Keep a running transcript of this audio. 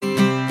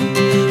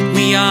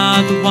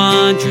of the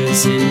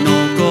Wanderers in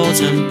all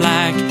gold and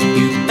black.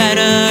 You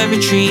better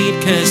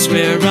retreat, cause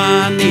we're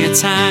on the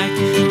attack.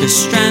 The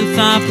strength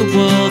of the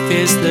wolf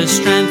is the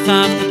strength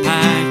of the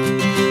pack.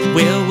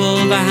 We're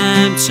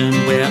Wolverhampton,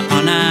 we're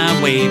on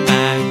our way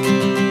back.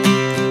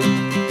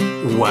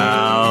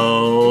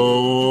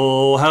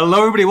 Well, hello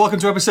everybody, welcome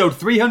to episode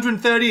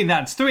 313,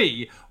 that's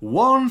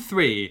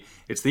 313.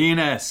 It's the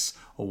ENS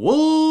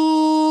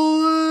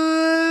Wolves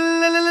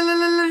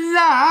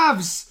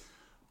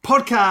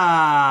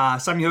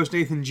podcast. I'm your host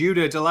Nathan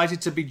Judah,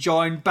 delighted to be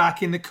joined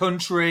back in the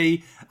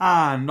country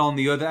and on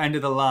the other end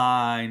of the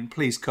line.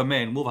 Please come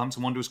in,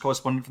 Wolverhampton Wanderers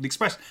correspondent for the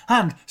Express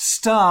and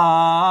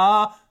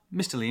Star,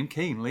 Mr. Liam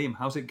Keane. Liam,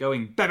 how's it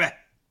going, baby?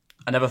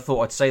 I never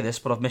thought I'd say this,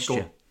 but I've missed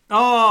you.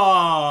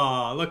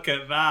 Oh, look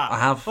at that. I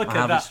have,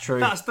 it's true.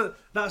 That's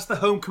the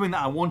homecoming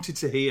that I wanted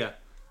to hear.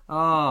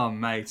 Oh,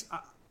 mate.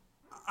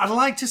 I'd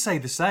like to say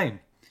the same.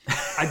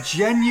 I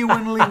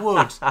genuinely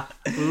would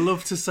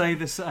love to say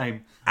the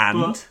same.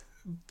 And?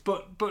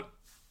 But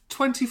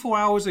 24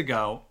 hours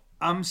ago,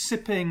 I'm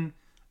sipping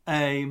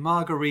a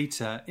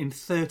margarita in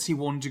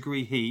 31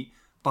 degree heat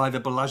by the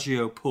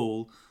Bellagio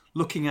pool,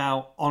 looking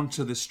out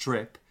onto the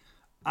strip.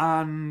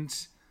 And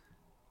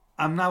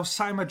I'm now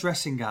sat in my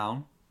dressing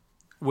gown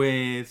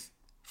with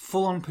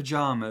full-on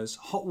pyjamas,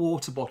 hot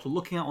water bottle,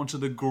 looking out onto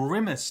the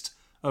grimmest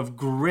of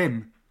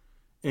grim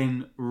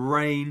in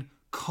rain,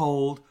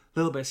 cold, a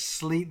little bit of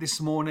sleet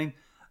this morning.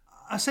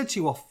 I said to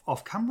you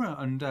off camera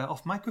and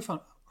off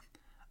microphone,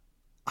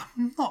 I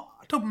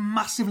don't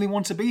massively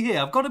want to be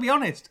here. I've got to be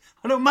honest.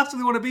 I don't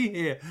massively want to be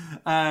here.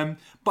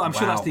 But I'm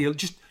sure that's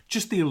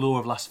just the allure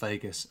of Las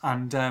Vegas.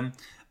 And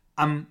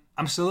I'm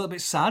still a little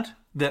bit sad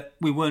that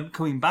we weren't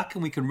coming back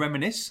and we can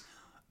reminisce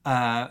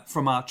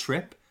from our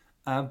trip.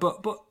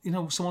 But you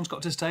know, someone's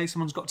got to stay,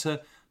 someone's got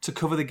to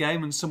cover the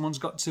game, and someone's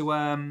got to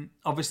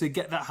obviously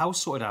get that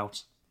house sorted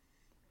out.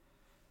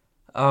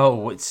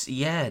 Oh, it's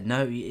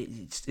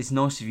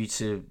nice of you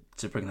to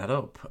bring that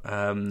up.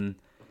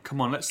 Come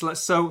on, let's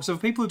so for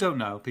people who don't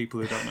know,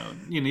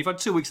 you know, you've had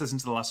 2 weeks to listen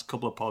to the last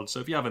couple of pods,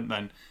 so if you haven't,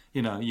 then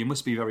you know you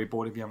must be very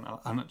bored if you haven't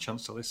had a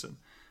chance to listen.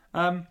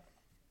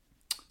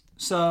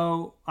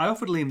 So I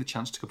offered Liam the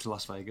chance to come to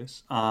Las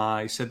Vegas.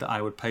 I said that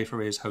I would pay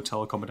for his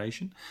hotel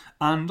accommodation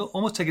and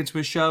almost take him to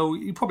a show.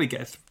 You'd probably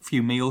get a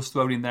few meals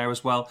thrown in there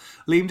as well.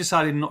 Liam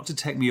decided not to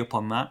take me up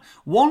on that.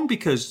 One,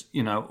 because,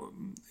 you know,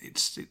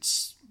 it's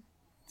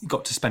you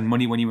got to spend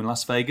money when you're in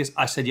Las Vegas.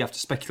 I said you have to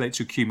speculate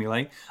to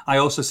accumulate. I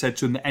also said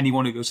to him that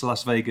anyone who goes to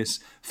Las Vegas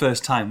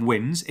first time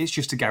wins. It's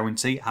just a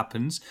guarantee. It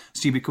happens.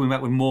 So you'll be coming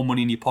back with more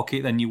money in your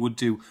pocket than you would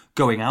do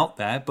going out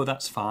there, but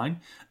that's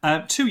fine.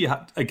 Two, you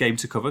had a game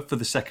to cover for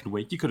the second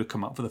week. You could have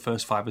come out for the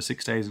first 5 or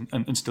 6 days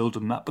and still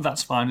done that, but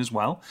that's fine as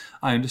well.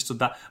 I understood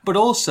that. But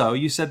also,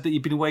 you said that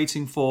you've been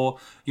waiting for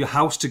your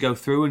house to go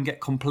through and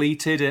get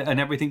completed and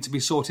everything to be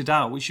sorted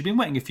out, which you've been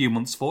waiting a few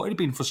months for. It had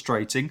been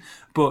frustrating,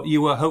 but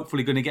you were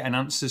hopefully going to get an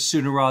answer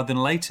sooner rather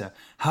than later.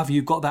 Have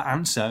you got that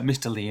answer,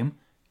 Mr. Liam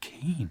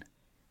Keane?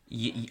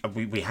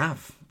 We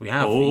have.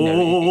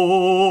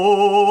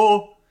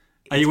 Oh,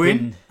 are you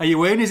in? Are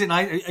you in? Is it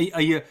nice?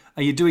 Are you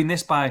doing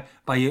this by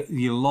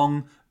your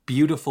long,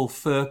 beautiful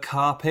fur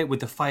carpet with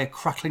the fire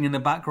crackling in the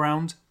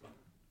background?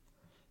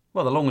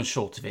 Well, the long and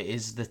short of it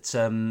is that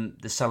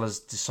the sellers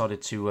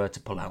decided to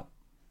pull out.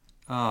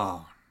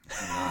 Oh,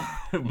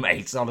 no.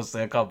 Mate,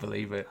 honestly, I can't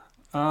believe it.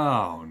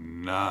 Oh,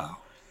 no.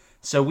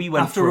 So we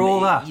went after all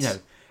that, you know,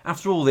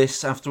 after all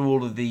this, after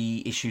all of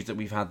the issues that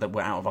we've had that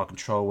were out of our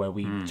control, where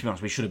we, to be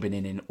honest, we should have been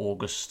in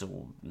August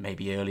or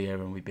maybe earlier,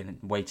 and we've been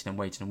waiting.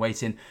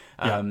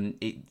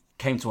 It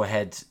came to a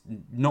head,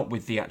 not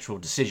with the actual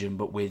decision,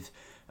 but with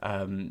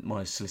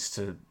my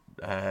solicitor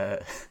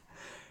early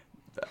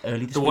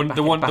this week.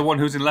 The one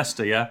who's in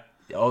Leicester, yeah.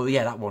 Oh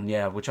yeah, that one,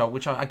 yeah. Which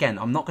I again,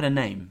 I'm not going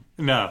to name.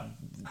 No,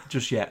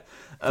 just yet.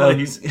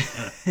 Please.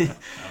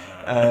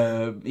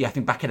 I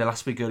think back in the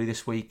last week, early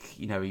this week,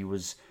 you know, he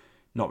was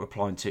not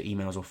replying to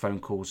emails or phone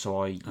calls,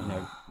 so I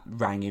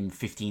rang him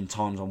 15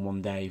 times on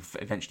one day,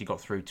 eventually got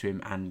through to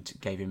him and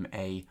gave him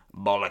a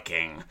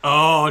bollocking.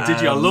 Oh, did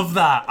you? I love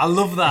that. I'm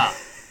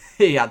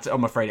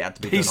afraid it had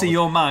to be piece done. Of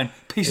your mind,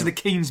 piece of the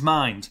Keen's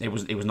mind. It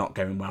was not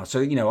going well. So,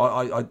 you know,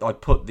 I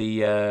put the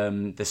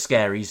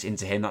scaries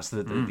into him, that's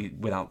the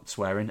without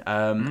swearing,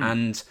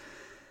 and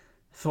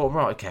thought,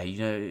 right, okay, you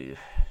know,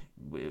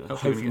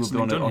 hopefully we'll be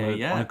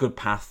on a good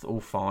path, all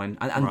fine.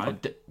 And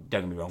right.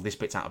 Don't get me wrong, this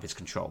bit's out of his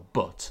control.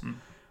 But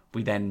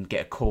we then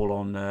get a call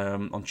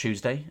on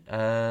Tuesday.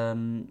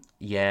 The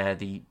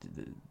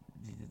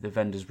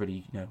vendors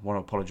really want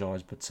to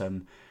apologise, but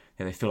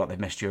they feel like they've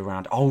messed you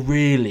around. Oh,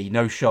 really?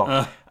 No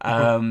shot.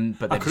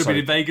 But I could have been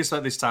in Vegas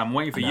at this time. I'm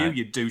waiting for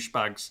you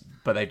douchebags.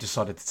 But they've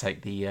decided to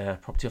take the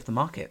property off the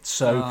market.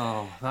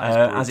 So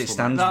as it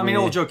stands,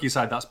 all joking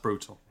aside, that's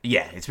brutal.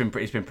 Yeah, it's been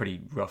pretty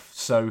rough.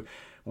 So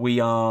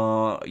we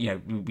are,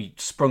 we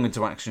sprung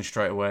into action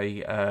straight away.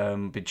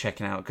 Been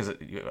checking out because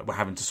we're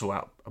having to sort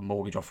out a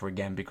mortgage offer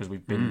again because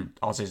we've been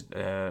ours is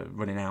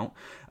running out.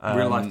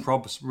 Real life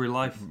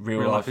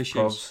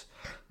issues.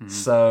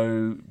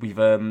 So we've,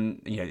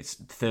 it's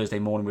Thursday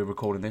morning. We're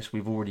recording this.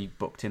 We've already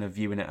booked in a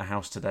viewing at a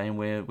house today, and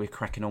we're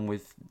cracking on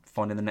with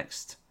finding the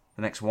next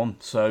one.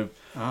 So,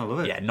 I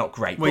love it. Yeah, not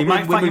great. Well, you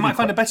might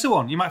find a better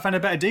one. You might find a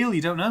better deal.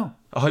 You don't know.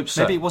 I hope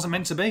so. Maybe it wasn't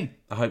meant to be.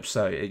 I hope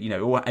so.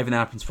 Everything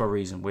happens for a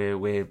reason.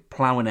 We're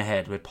ploughing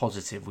ahead. We're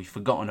positive. We've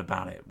forgotten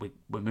about it.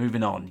 We're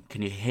moving on.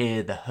 Can you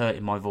hear the hurt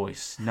in my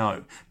voice?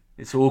 No,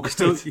 it's all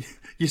good.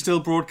 You're still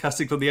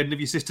broadcasting from the end of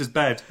your sister's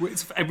bed.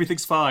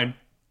 Everything's fine.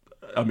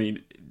 I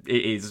mean,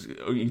 it is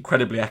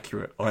incredibly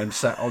accurate. I am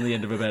sat on the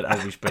end of a bed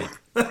as we speak.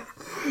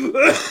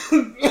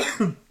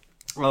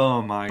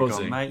 Oh my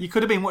God, mate. You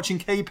could have been watching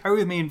Katy Perry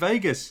with me in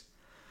Vegas.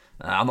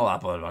 I'm not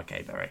that bothered about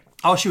Katy Perry.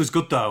 Oh, she was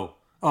good, though.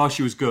 Oh,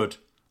 she was good.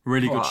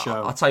 Really good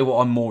show. I'll tell you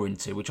what I'm more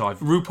into, which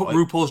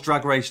RuPaul's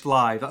Drag Race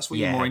Live. That's what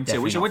you're more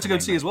into, which I went to go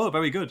see as well.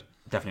 Very good.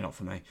 Definitely not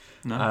for me.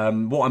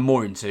 No. What I'm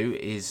more into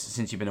is,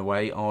 since you've been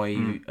away,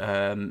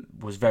 I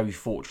was very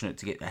fortunate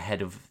to get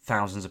ahead of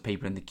thousands of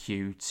people in the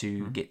queue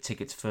to get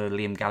tickets for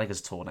Liam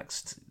Gallagher's tour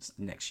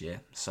next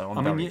year. So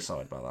I'm very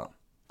excited about that.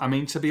 I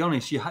mean, to be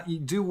honest, you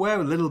do wear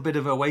a little bit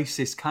of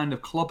Oasis kind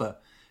of clobber.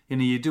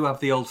 You do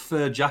have the old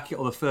fur jacket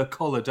or the fur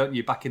collar, don't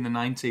you, back in the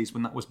 90s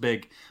when that was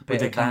big,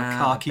 with the kind of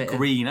khaki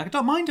green. I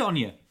don't mind it on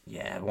you.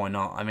 Yeah, why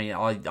not? I mean,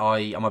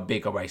 I'm a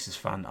big Oasis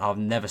fan. I've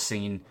never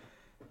seen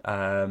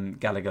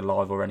Gallagher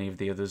live or any of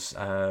the others.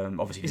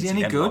 Obviously, is he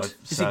any good? Live,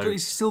 is he good?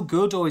 Is he still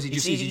good, or is he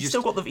just? He's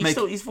still got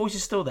his voice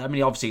is still there. I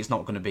mean, obviously, it's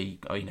not going to be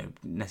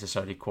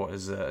necessarily quite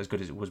as good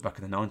as it was back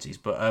in the 90s.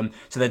 But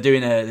so they're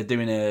doing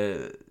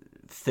a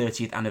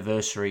 30th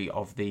anniversary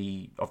of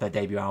their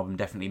debut album.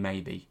 Definitely,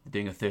 maybe they're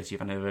doing a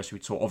 30th anniversary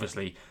tour.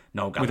 Obviously,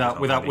 no,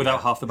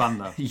 without half the band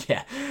though.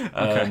 Yeah,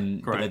 okay,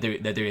 great.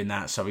 But they're doing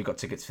that. So we got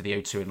tickets for the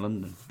O2 in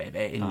London,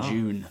 baby, in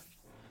June.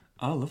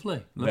 Oh,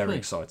 lovely. Very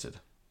excited.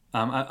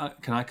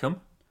 Can I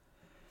come?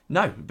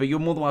 No, but you're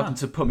more than welcome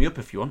to put me up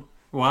if you want.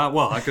 Well,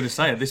 I'm going to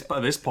say at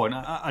this point,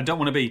 I don't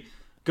want to be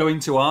going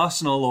to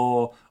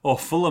Arsenal or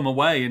Fulham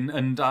away,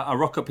 and I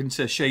rock up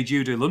into Chez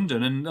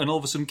London, and all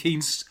of a sudden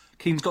Keane's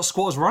got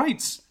squatters'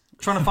 rights.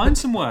 Trying to find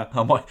somewhere.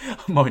 I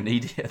might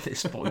need it at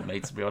this point,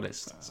 mate. To be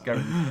honest, it's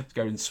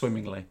going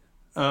swimmingly.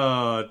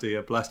 Oh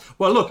dear, bless.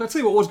 Well, look, I'll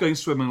tell you what was going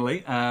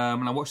swimmingly,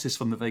 and I watched this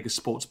from the Vegas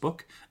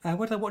Sportsbook. Where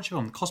did I watch it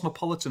on? The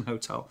Cosmopolitan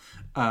Hotel,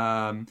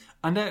 and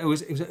it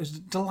was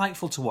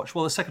delightful to watch.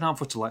 Well, the second half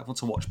was delightful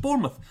to watch.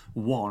 Bournemouth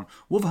 1,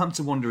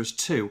 Wolverhampton Wanderers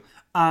 2,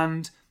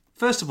 and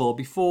first of all,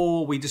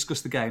 before we discuss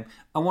the game,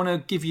 I want to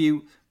give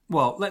you.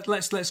 Well,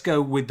 let's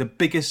go with the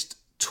biggest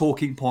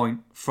talking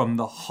point from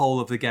the whole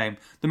of the game.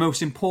 The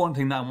most important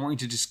thing that I want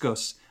you to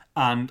discuss.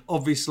 And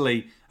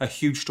obviously, a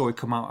huge story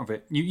come out of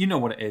it. You know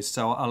what it is,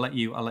 so I'll let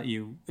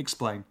you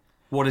explain.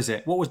 What is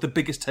it? What was the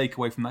biggest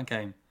takeaway from that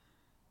game?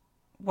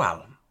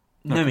 Well,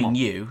 knowing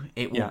you,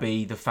 it will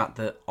be the fact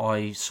that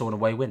I saw an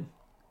away win.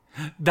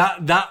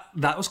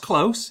 That was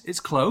close. It's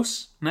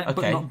close,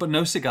 okay. but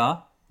no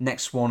cigar.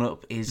 Next one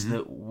up is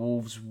that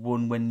Wolves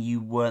won when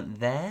you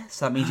weren't there,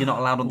 so that means you're not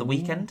allowed on the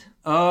weekend.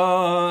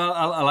 Oh,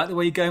 I like the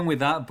way you're going with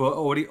that, but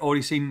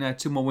already seen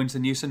 2 more wins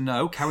than you, so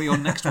no. Carry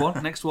on. Next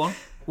one. Next one.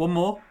 One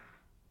more.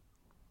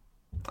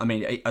 I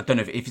mean, I don't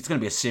know if it's going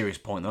to be a serious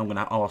point. Then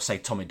I'll say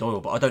Tommy Doyle,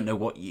 but I don't know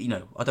what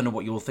I don't know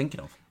what you're thinking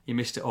of. You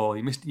missed it all.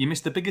 You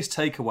missed the biggest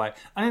takeaway.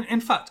 And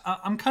in fact,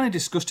 I'm kind of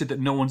disgusted that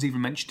no one's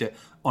even mentioned it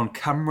on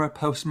camera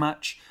post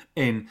match,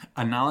 in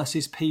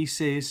analysis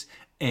pieces,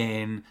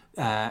 in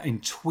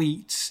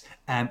tweets,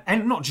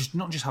 and not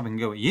just having a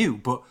go at you,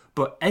 but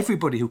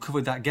everybody who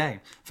covered that game.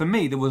 For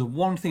me, there was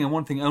one thing and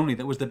one thing only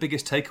that was the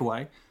biggest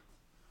takeaway.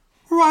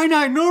 Right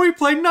now, Nori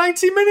played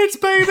 90 minutes,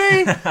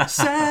 baby!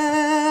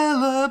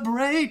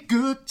 Celebrate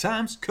good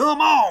times.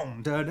 Come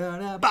on! Da, da,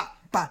 da, ba,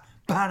 ba,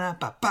 ba, da,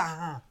 ba,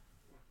 ba.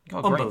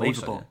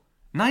 Unbelievable.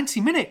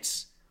 90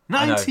 minutes.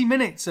 90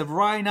 minutes of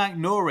Ryan Knight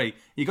Nori.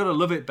 You got to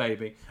love it,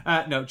 baby.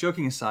 No,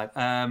 joking aside.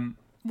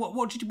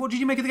 What did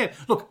you make of the game?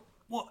 Look,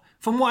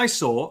 from what I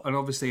saw, and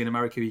obviously in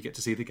America you get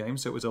to see the game,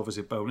 so it was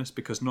obviously a bonus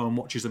because no one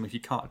watches them if you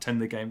can't attend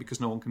the game,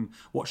 because no one can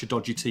watch a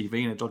dodgy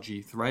TV and a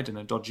dodgy thread and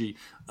a dodgy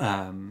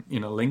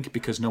link,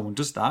 because no one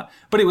does that.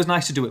 But it was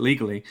nice to do it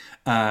legally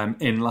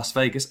in Las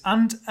Vegas.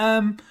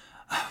 And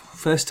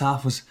first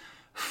half was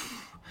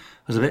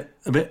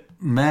a bit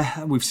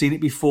meh. We've seen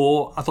it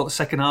before. I thought the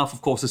second half,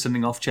 of course, the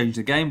sending off changed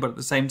the game, but at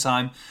the same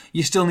time,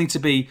 you still need to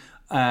be.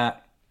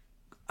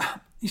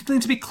 You still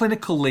need to be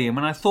clinical, Liam,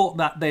 and I thought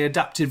that they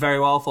adapted very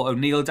well. I thought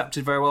O'Neill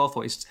adapted very well. I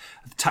thought his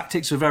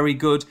tactics were very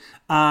good,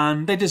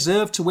 and they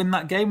deserved to win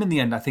that game in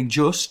the end. I think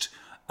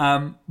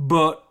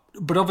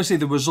but obviously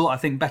the result, I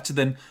think, better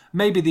than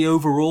maybe the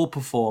overall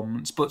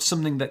performance, but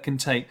something that can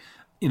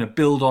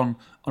build on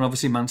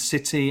obviously Man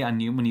City.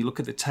 And when you look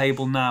at the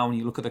table now, and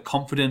you look at the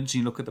confidence,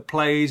 and you look at the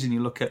plays, and you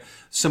look at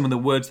some of the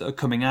words that are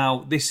coming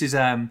out, this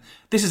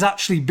has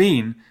actually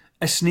been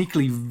a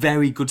sneakily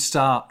very good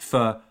start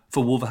for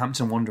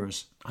Wolverhampton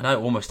Wanderers. I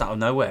know, almost out of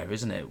nowhere,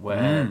 isn't it?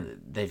 Where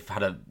they've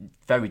had a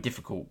very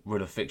difficult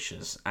run of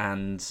fixtures,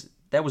 and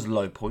there was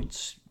low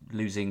points,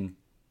 losing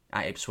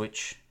at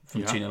Ipswich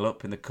from 2-0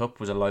 up in the cup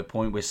was a low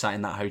point. We're sat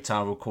in that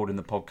hotel recording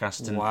the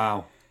podcast, and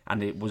wow.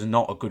 And it was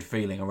not a good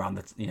feeling around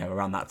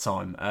that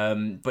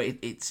time. But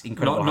it's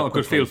incredible. Not a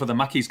good feel for the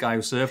Mackey's guy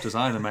who served us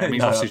either, mate. I mean,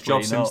 he's lost his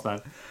job since then.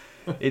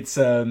 It's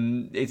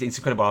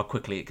incredible how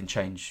quickly it can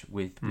change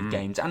with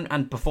games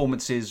and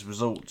performances,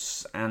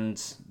 results,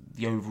 and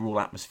the overall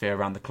atmosphere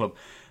around the club.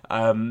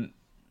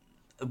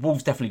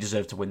 Wolves definitely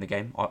deserved to win the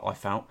game, I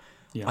felt.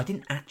 Yeah. I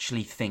didn't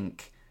actually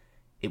think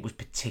it was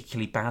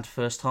particularly bad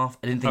first half.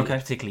 I didn't think it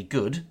was particularly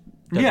good,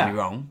 don't get me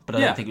wrong, but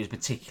I don't think it was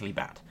particularly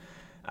bad.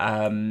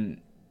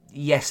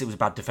 Yes, it was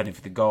bad defending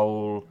for the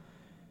goal.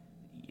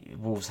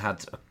 Wolves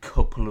had a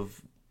couple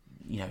of,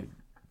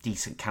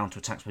 decent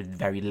counter-attacks with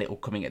very little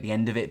coming at the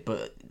end of it,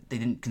 but they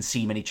didn't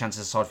concede many chances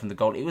aside from the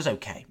goal. It was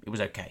okay.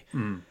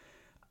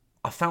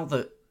 I felt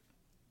that,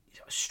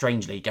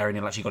 strangely, Gary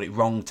Neal actually got it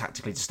wrong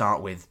tactically to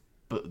start with,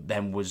 but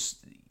then was,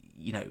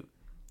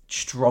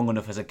 strong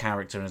enough as a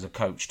character and as a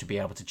coach to be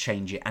able to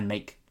change it and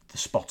make the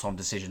spot-on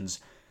decisions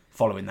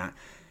following that.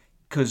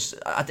 Because,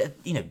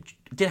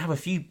 did have a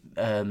few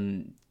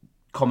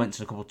comments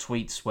and a couple of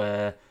tweets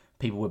where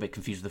people were a bit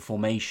confused with the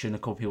formation. A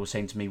couple of people were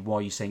saying to me, why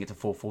are you saying it's a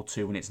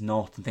 4-4-2 when it's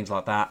not, and things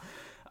like that.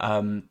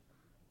 The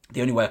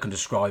only way I can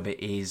describe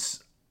it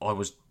is I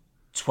was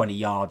 20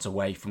 yards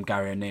away from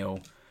Gary O'Neill.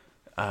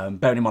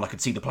 Bearing in mind I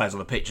could see the players on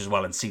the pitch as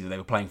well and see that they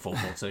were playing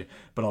 4-4-2,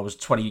 but I was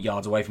 20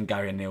 yards away from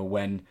Gary O'Neill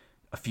when,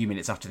 a few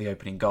minutes after the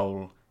opening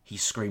goal, he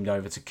screamed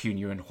over to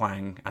Cunha and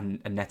Hwang and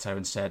Neto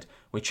and said,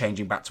 "We're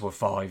changing back to a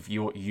 5.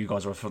 You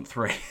guys are a front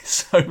 3."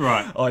 So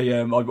right.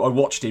 I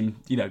watched him,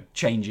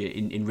 change it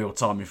in real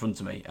time in front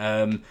of me,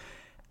 and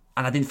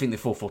I didn't think the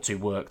 4-4-2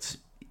 worked.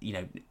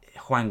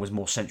 Hwang was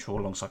more central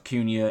alongside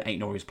Cunha.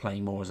 Aït-Nouri was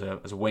playing more as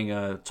a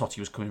winger. Totti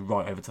was coming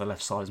right over to the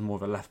left side as more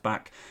of a left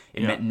back.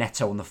 It meant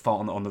Neto on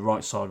the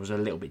right side was a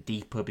little bit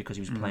deeper because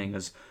he was playing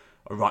as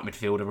a right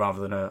midfielder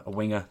rather than a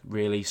winger,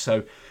 really.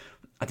 So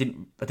I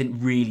didn't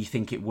really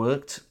think it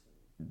worked.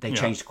 They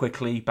changed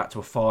quickly back to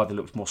a 5. They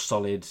looked more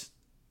solid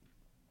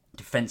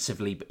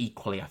defensively, but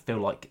equally I feel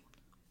like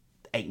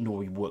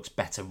Aït-Nouri works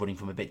better running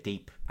from a bit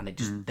deep, and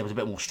there was a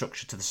bit more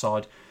structure to the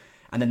side.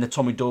 And then the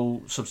Tommy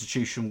Doyle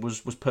substitution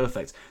was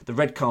perfect. The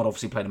red card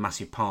obviously played a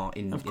massive part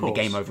in the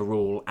game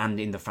overall, and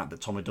in the fact that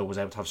Tommy Doyle was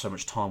able to have so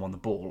much time on the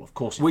ball. Of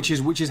course, which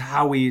is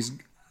how he's.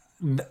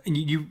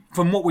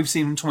 From what we've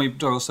seen from Tommy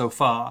Doyle so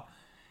far,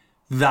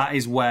 that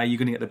is where you're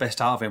going to get the best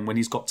out of him, when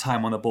he's got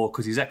time on the ball,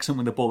 because he's excellent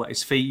with the ball at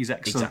his feet. He's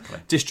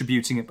excellent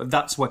distributing it. But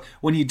that's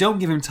when you don't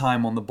give him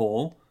time on the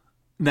ball,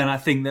 then I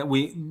think that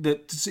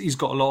he's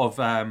got a lot of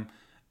a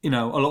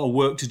lot of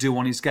work to do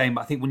on his game.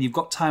 But I think when you've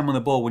got time on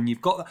the ball, when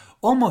you've got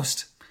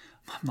almost,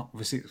 I'm not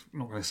going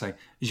to say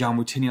Jean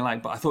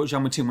Moutinho-like, but I thought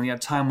Jean Moutinho, when he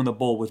had time on the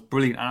ball, was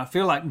brilliant. And I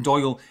feel like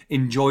Doyle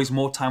enjoys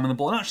more time on the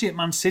ball. And actually at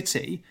Man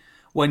City,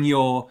 whether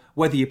you're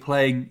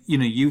playing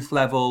youth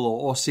level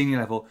or senior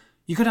level,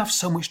 you're going to have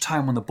so much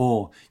time on the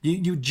ball.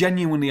 You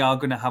genuinely are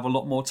going to have a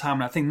lot more time.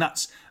 And I think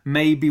that's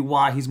maybe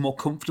why he's more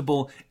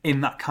comfortable in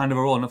that kind of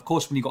a role. And of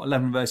course, when you've got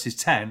 11 versus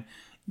 10,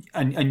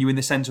 and you're in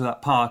the centre of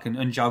that park, and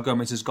João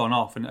Gomes has gone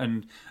off,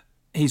 and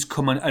he's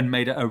come and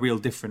made a real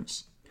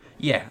difference.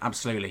 Yeah,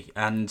 absolutely.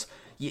 And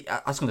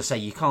I was going to say,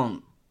 you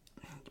can't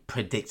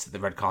predict that the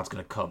red card's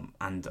going to come.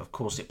 And of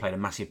course, it played a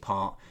massive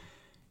part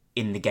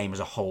in the game as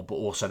a whole, but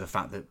also the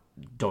fact that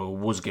Doyle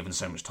was given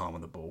so much time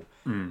on the ball.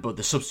 But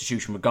the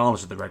substitution,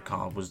 regardless of the red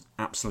card, was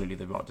absolutely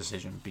the right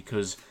decision,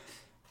 because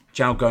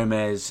João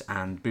Gomes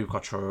and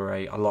Boubacar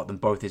Traoré, I like them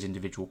both as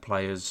individual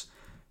players.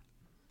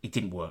 It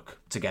didn't work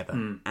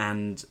together.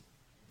 And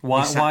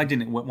why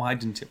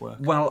didn't it work?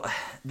 Well,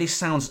 this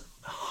sounds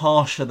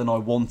harsher than I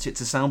want it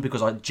to sound,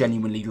 because I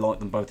genuinely like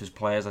them both as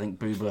players. I think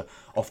Bouba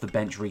off the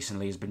bench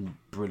recently has been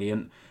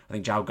brilliant. I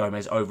think João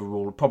Gomes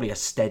overall probably a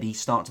steady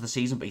start to the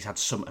season, but he's had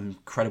some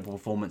incredible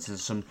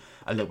performances, some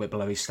a little bit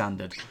below his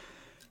standard.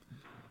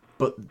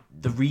 But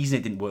the reason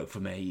it didn't work for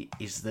me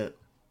is that,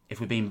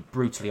 if we're being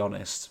brutally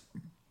honest,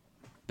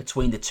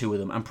 between the two of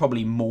them, and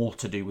probably more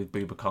to do with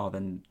Boubacar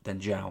than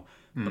João,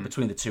 but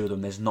between the two of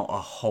them, there's not a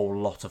whole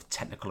lot of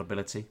technical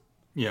ability.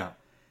 Yeah.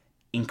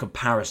 In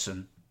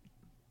comparison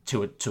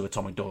to a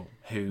Tommy Doyle,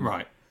 who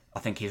I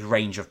think his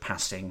range of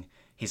passing,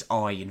 his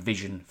eye and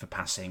vision for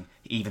passing,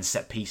 even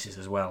set pieces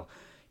as well,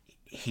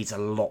 he's a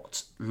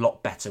lot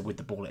better with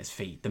the ball at his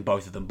feet than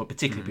both of them, but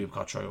particularly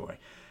Boubacar Traoré.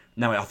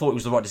 Now, I thought it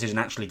was the right decision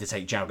actually to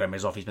take João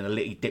Gomes off. He's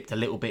been dipped a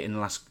little bit in the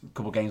last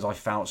couple of games. I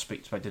felt,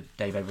 spoke to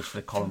Dave Edwards for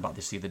the column about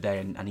this the other day,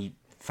 and he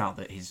felt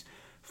that his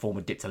form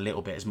had dipped a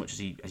little bit as much as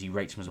he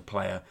rates him as a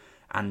player.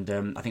 And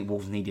I think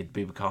Wolves needed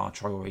Boubacar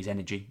Traoré's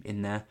energy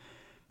in there.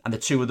 And the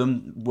two of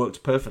them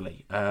worked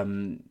perfectly.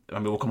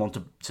 We'll come on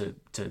to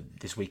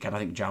this weekend. I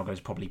think João Gomes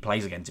probably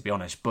plays again, to be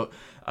honest. But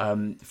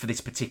for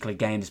this particular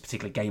game, this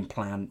particular game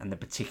plan, and the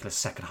particular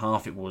second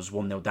half, it was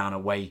 1-0 down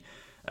away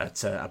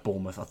at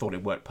Bournemouth. I thought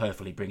it worked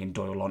perfectly, bringing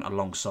Doyle on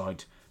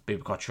alongside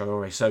Boubacar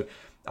Traoré. So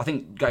I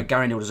think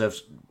Gary Neal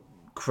deserves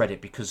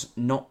credit, because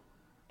not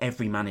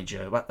every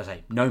manager,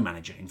 no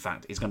manager, in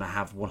fact, is going to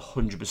have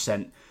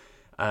 100%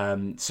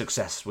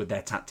 success with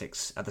their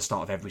tactics at the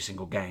start of every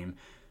single game.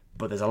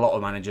 But there's a lot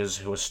of managers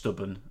who are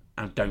stubborn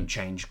and don't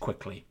change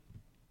quickly.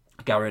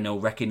 Gary O'Neill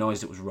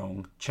recognised it was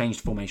wrong,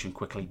 changed formation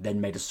quickly,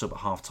 then made a sub at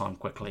half-time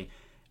quickly.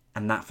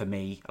 And that, for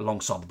me,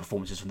 alongside the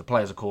performances from the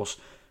players, of course,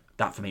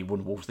 that, for me,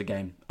 won Wolves the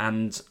game.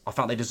 And I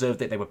felt they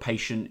deserved it. They were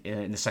patient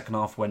in the second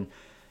half when,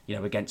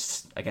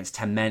 against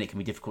 10 men, it can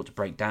be difficult to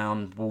break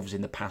down. Wolves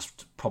in the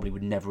past probably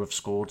would never have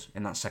scored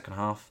in that second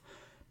half.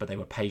 But they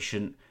were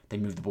patient. They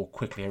moved the ball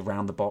quickly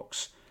around the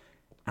box.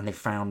 And they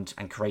found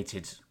and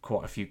created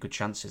quite a few good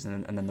chances.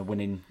 And then the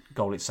winning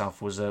goal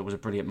itself was a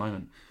brilliant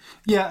moment.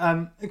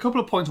 Yeah, a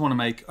couple of points I want to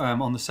make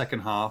on the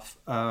second half.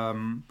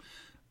 And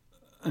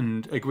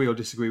agree or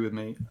disagree with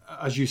me,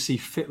 as you see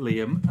fit,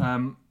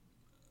 Liam.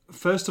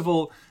 First of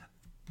all,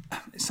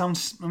 it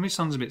sounds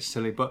a bit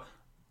silly, but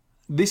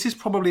this is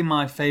probably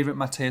my favourite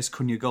Matheus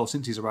Cunha goal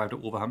since he's arrived at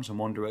Wolverhampton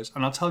Wanderers.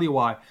 And I'll tell you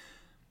why.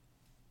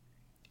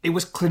 It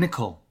was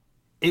clinical.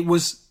 It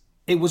was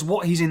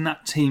what he's in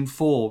that team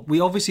for. We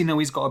obviously know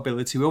he's got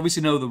ability. We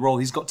obviously know the role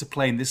he's got to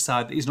play in this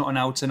side, that he's not an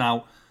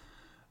out-and-out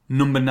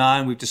number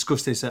 9. We've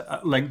discussed this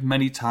at length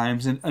many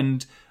times.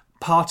 And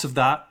part of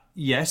that,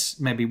 yes,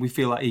 maybe we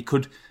feel like he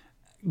could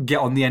get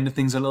on the end of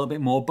things a little bit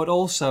more, but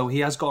also he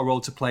has got a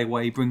role to play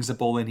where he brings the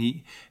ball in.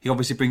 He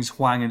obviously brings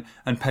Hwang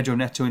and Pedro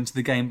Neto into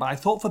the game. But I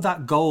thought for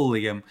that goal,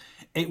 Liam,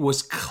 it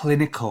was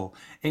clinical.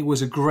 It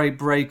was a great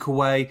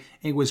breakaway.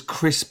 It was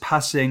crisp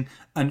passing,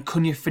 and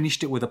Cunha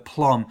finished it with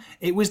aplomb.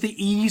 It was the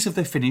ease of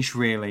the finish,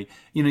 really.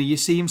 You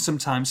see him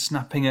sometimes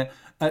snapping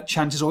at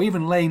chances or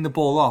even laying the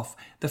ball off.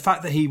 The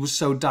fact that he was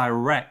so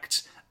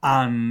direct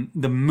and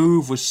the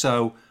move was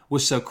so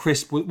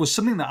crisp was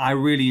something that I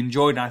really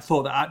enjoyed. And I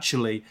thought that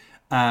actually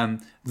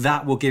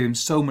that will give him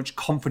so much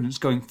confidence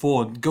going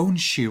forward. Go and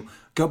shoot.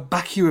 Go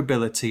back your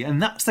ability.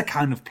 And that's the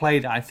kind of play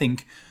that I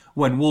think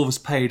when Wolves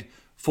paid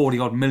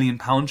 40-odd million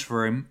pounds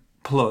for him,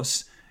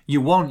 plus, you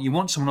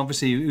want someone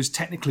obviously who's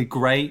technically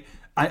great,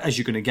 as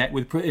you're going to get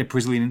with a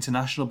Brazilian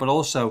international, but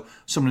also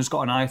someone who's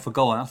got an eye for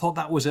goal. And I thought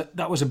that was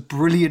a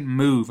brilliant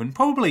move, and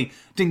probably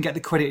didn't get the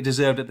credit it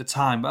deserved at the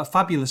time, but a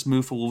fabulous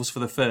move for Wolves for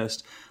the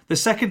first. The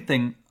second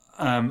thing,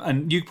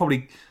 and you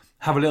probably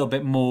have a little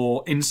bit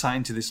more insight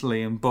into this,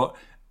 Liam, but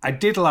I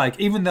did like,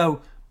 even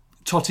though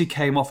Totti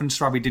came off and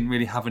Sarabia didn't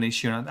really have an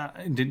issue, and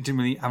that didn't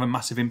really have a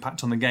massive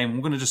impact on the game.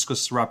 We're going to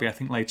discuss Sarabia, I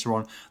think, later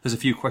on. There's a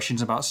few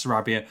questions about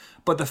Sarabia.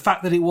 But the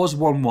fact that it was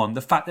 1-1,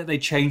 the fact that they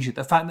changed it,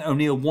 the fact that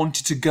O'Neill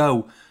wanted to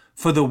go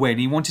for the win,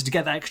 he wanted to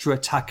get that extra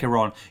attacker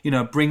on,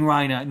 bring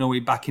Ryan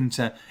Aït-Nouri back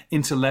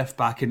into left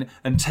back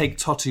and take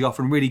Totti off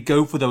and really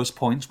go for those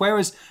points.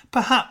 Whereas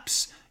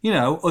perhaps,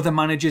 other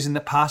managers in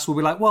the past will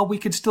be like, well, we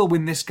could still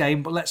win this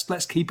game, but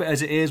let's keep it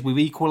as it is. We've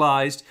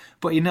equalised.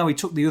 But, he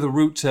took the other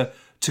route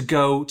to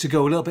go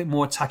a little bit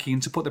more attacking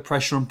and to put the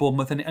pressure on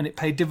Bournemouth, and it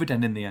paid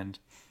dividend in the end.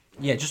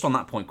 Yeah, just on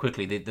that point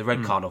quickly, the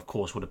red card, of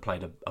course, would have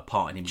played a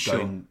part in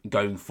him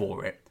going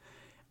for it.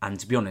 And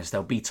to be honest,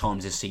 there'll be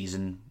times this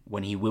season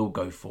when he will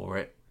go for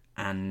it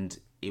and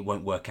it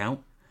won't work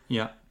out.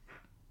 Yeah.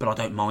 But I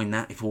don't mind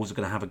that if Wolves are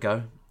going to have a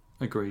go.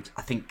 Agreed.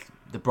 I think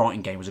the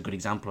Brighton game was a good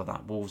example of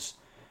that. Wolves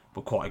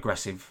were quite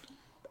aggressive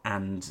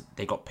and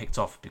they got picked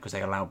off because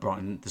they allowed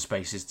Brighton the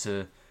spaces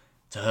to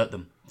hurt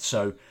them.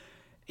 So,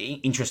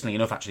 interestingly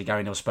enough, actually,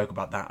 Gary O'Neill spoke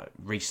about that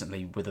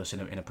recently with us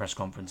in a press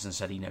conference and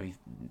said, he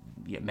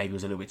maybe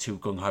was a little bit too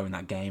gung-ho in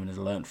that game and has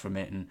learnt from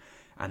it. And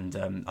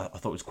I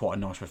thought it was quite a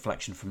nice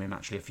reflection from him,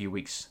 actually, a few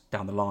weeks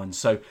down the line.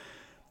 So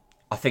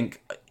I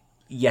think,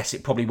 yes,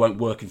 it probably won't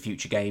work in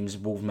future games.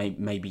 Wolves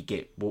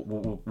maybe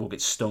will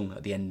get stung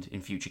at the end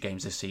in future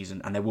games this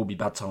season. And there will be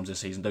bad times this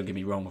season, don't get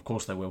me wrong, of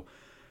course there will.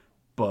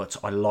 But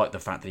I like the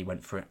fact that he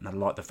went for it, and I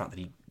like the fact that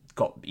he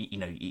got,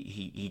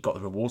 he got the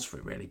rewards for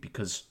it, really,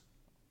 because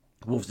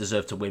Wolves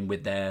deserve to win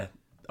with their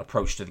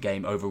approach to the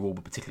game overall,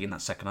 but particularly in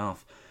that second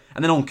half.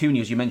 And then on Cunha,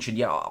 as you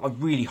mentioned, I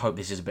really hope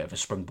this is a bit of a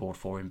springboard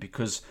for him,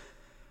 because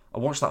I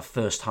watched that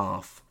first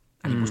half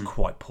and he was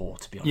quite poor,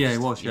 to be honest. Yeah, he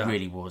was. He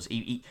really was.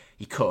 He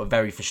cut a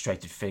very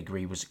frustrated figure.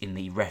 He was in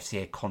the ref's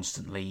ear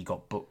constantly. He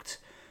got booked.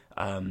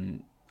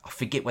 I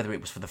forget whether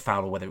it was for the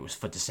foul or whether it was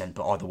for dissent,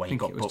 but either way, he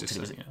got booked.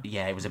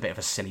 It was a bit of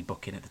a silly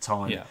booking at the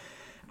time. Yeah.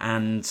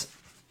 And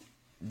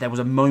there was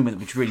a moment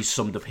which really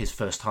summed up his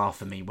first half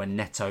for me when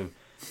Neto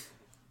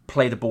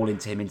played the ball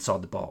into him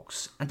inside the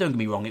box. And don't get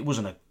me wrong, it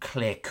wasn't a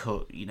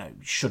clear-cut,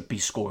 should be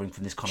scoring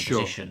from this kind of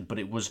position, but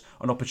it was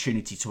an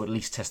opportunity to at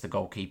least test the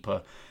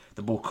goalkeeper.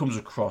 The ball comes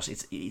across.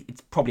 It's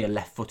probably a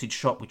left-footed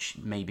shot, which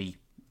maybe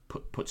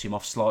puts him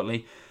off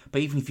slightly.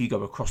 But even if you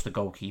go across the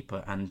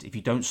goalkeeper and if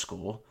you don't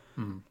score,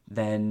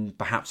 then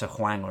perhaps a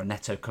Hwang or a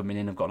Neto coming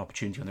in have got an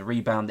opportunity on the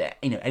rebound.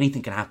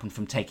 Anything can happen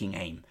from taking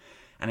aim.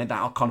 And at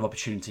that kind of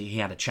opportunity, he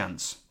had a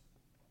chance.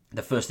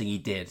 The first thing he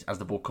did as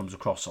the ball comes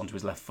across onto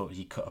his left foot,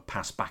 he cut a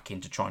pass back in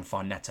to try and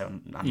find Neto,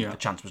 and the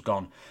chance was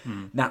gone.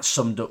 That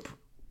summed up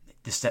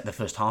the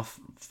first half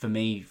for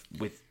me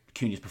with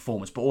Cunha's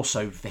performance, but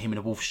also for him in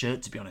a Wolves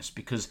shirt, to be honest,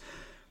 because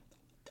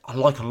I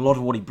like a lot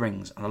of what he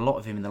brings, and a lot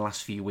of him in the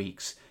last few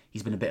weeks,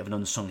 he's been a bit of an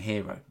unsung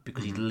hero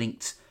because he's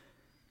linked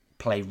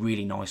play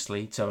really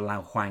nicely to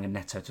allow Hwang and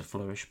Neto to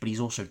flourish, but he's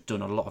also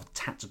done a lot of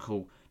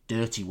tactical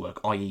dirty work,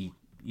 i.e.,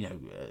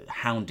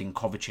 hounding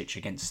Kovacic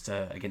against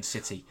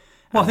City.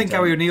 Well, I think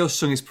Gary O'Neill's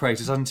sung his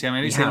praises, hasn't he? I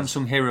mean, he's an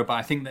unsung hero, but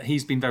I think that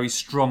he's been very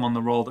strong on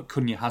the role that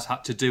Cunha has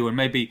had to do, and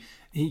maybe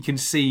he can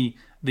see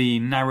the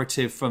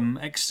narrative from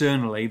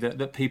externally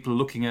that people are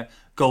looking at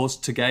goals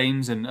to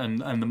games and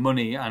the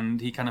money, and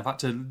he kind of had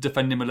to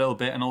defend him a little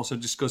bit and also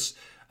discuss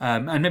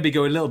and maybe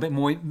go a little bit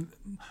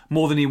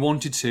more than he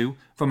wanted to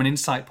from an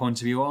insight point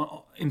of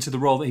view into the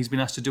role that he's been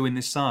asked to do in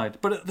this side.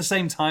 But at the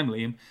same time,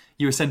 Liam,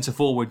 you're a centre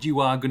forward. You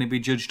are going to be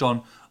judged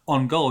on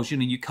goals.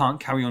 You can't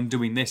carry on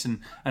doing this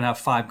and have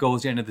 5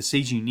 goals at the end of the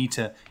season. You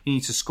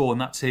need to score, and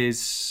that's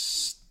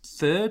his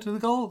third of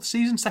the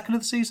season, second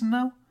of the season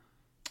now.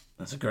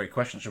 That's a great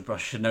question. I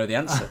should know the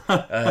answer.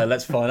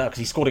 Let's find out, because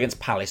he scored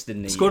against Palace,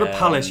 didn't he? Scored at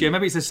Palace, yeah.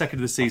 Maybe it's the second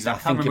of the season. I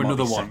can't remember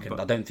another one.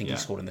 I don't think he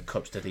scored in the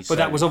Cups, did he? But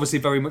that was obviously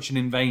very much an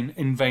in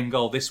vain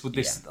goal. This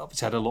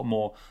obviously had a lot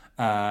more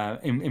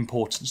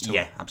importance to it.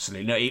 Yeah,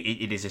 absolutely. No,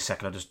 it is his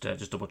second. I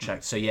just double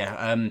checked. So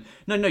yeah,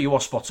 no, you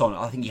are spot on.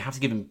 I think you have to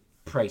give him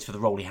praise for the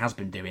role he has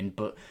been doing,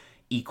 but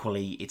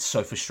equally, it's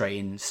so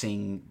frustrating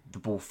seeing the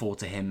ball fall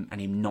to him and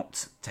him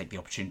not take the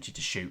opportunity to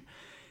shoot.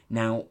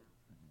 Now,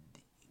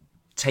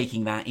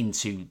 taking that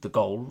into the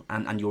goal,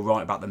 and you're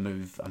right about the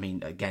move. I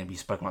mean, again, we've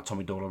spoken about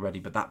Tommy Doyle already,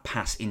 but that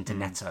pass into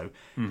Neto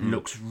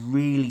looks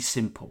really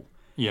simple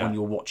when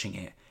you're watching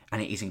it,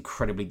 and it is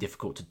incredibly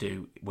difficult to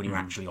do when you're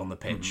actually on the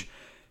pitch,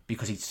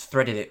 because he's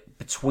threaded it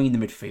between the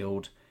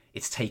midfield.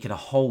 It's taken a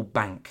whole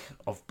bank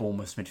of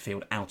Bournemouth's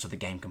midfield out of the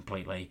game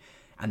completely,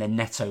 and then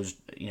Neto's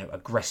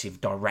aggressive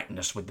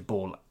directness with the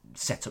ball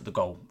set up the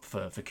goal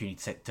for Cunha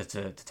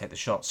to take the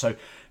shot. So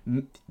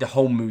the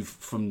whole move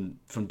from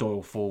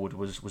Doyle forward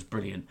was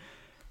brilliant.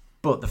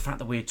 But the fact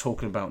that we're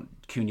talking about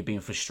Cunha being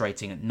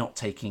frustrating and not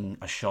taking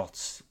a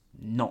shot,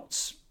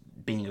 not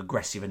being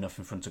aggressive enough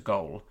in front of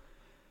goal,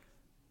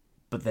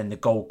 but then the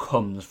goal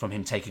comes from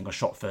him taking a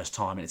shot first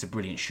time, and it's a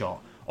brilliant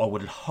shot, I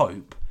would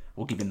hope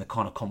will give him the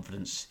kind of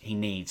confidence he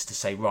needs to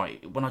say,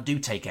 right, when I do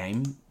take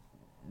aim,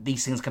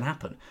 these things can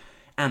happen.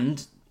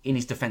 And in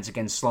his defence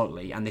again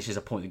slightly, and this is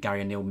a point that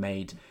Gary O'Neill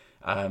made,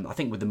 I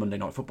think with the Monday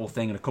Night Football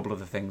thing and a couple of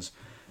other things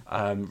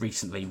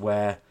recently,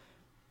 where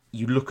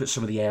you look at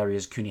some of the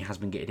areas Cunha has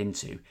been getting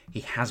into,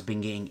 he has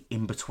been getting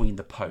in between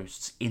the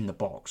posts, in the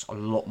box, a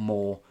lot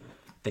more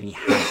than he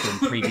has done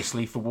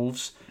previously for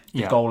Wolves.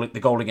 The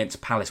goal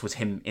against Palace was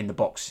him in the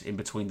box, in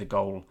between the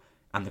goal,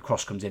 and the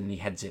cross comes in and he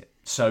heads it.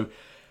 So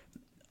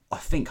I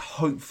think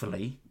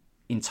hopefully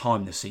in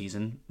time this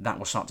season, that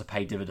will start to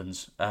pay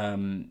dividends.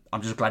 I'm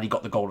just glad he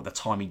got the goal at the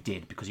time he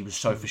did, because he was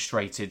so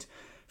frustrated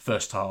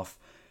first half.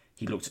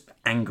 He looked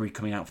angry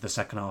coming out for the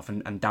second half,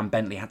 and Dan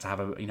Bentley had to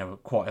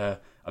have quite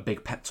a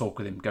big pep talk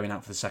with him going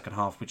out for the second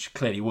half, which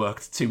clearly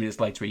worked. 2 minutes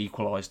later, he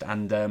equalised,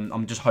 and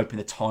I'm just hoping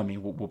the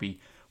timing will be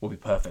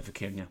perfect for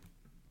Cunha.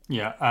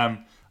 Yeah.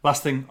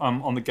 Last thing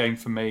on the game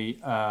for me.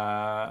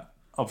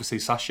 Obviously,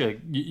 Sasha,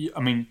 you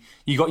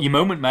got your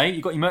moment, mate.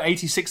 You got your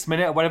 86th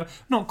minute or whatever.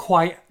 Not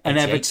quite an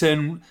 88.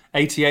 Everton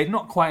 88.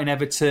 Not quite an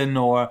Everton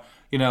or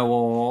maybe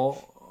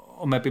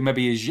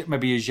a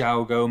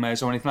João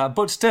Gomez or anything like that.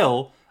 But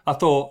still, I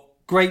thought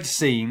great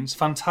scenes,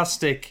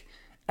 fantastic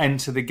end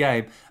to the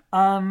game.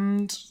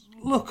 And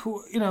look,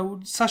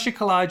 Sasha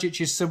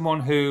Kalajic is someone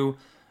who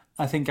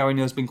I think Gary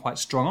Neal's been quite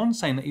strong on,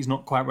 saying that he's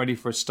not quite ready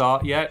for a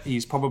start yet.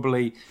 He's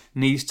probably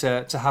needs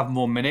to have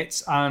more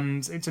minutes,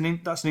 and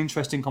that's an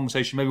interesting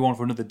conversation, maybe one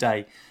for another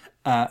day.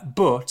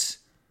 But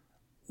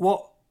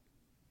what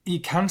you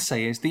can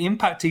say is the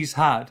impact he's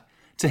had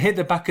to hit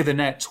the back of the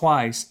net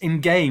twice in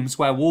games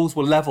where Wolves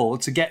were level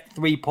to get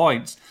 3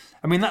 points.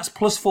 I mean, that's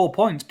plus 4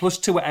 points, plus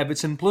 2 at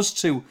Everton, plus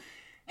 2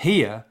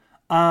 here,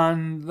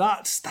 and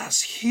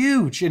that's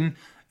huge. And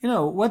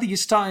whether you're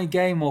starting a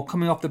game or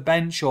coming off the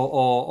bench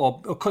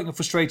or cutting a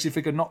frustrated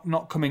figure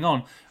not coming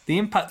on, the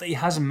impact that he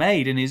has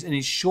made in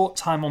his short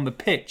time on the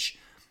pitch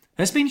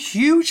has been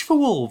huge for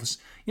Wolves.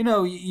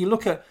 You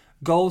look at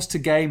goals to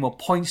game or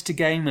points to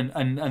game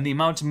and the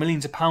amount of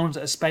millions of pounds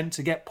that are spent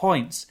to get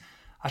points.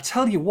 I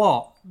tell you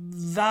what,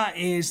 that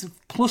is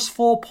plus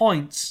 4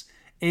 points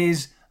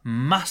is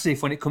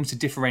massive when it comes to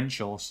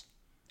differentials.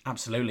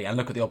 Absolutely, and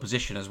look at the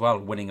opposition as well,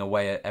 winning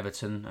away at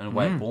Everton and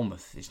away at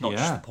Bournemouth. It's not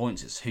just the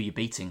points, it's who you're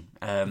beating.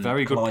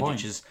 Very good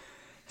point. Has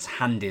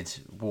handed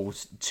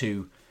Wolves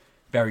 2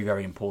 very,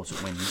 very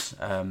important wins.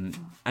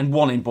 And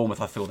one in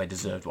Bournemouth I feel they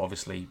deserved.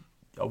 Obviously,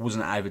 I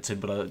wasn't at Everton,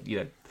 but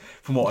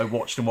from what I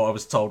watched and what I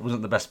was told,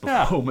 wasn't the best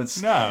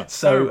performance. No.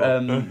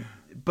 So,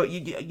 but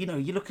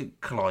you look at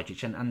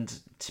Kalajic, and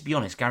to be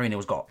honest, Gary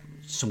Neal's got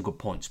some good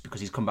points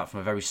because he's come back from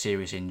a very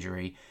serious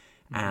injury.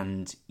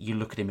 And you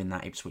look at him in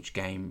that Ipswich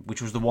game,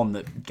 which was the one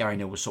that Gary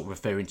Neal was sort of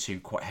referring to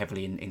quite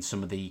heavily in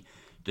some of the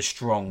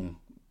strong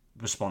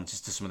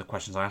responses to some of the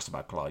questions I asked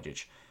about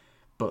Kalajic.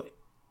 But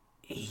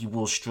he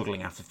was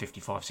struggling after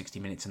 55, 60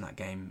 minutes in that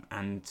game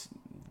and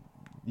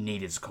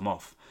needed to come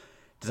off.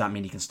 Does that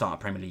mean he can start a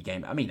Premier League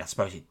game? I mean, I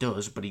suppose it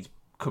does, but he's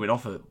coming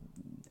off at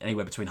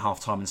anywhere between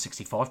half-time and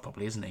 65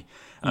 probably, isn't he?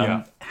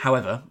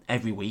 However,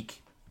 every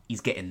week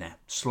he's getting there,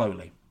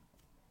 slowly.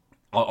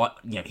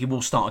 he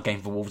will start a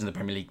game for Wolves in the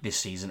Premier League this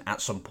season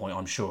at some point.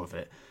 I'm sure of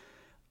it.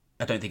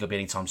 I don't think it'll be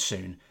anytime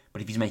soon.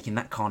 But if he's making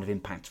that kind of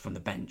impact from the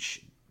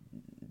bench,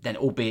 then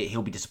albeit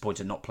he'll be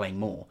disappointed not playing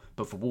more,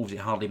 but for Wolves it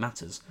hardly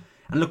matters.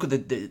 And look at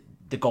the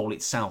goal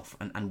itself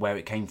and where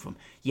it came from.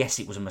 Yes,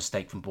 it was a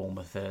mistake from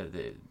Bournemouth.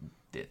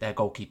 Their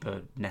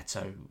goalkeeper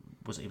Neto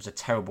was a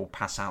terrible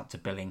pass out to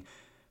Billing.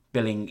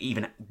 Billing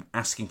even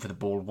asking for the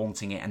ball,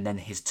 wanting it, and then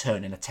his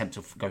turn and attempt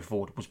to go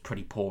forward was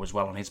pretty poor as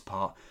well on his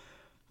part.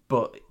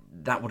 But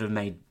that would have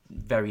made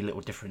very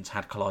little difference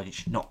had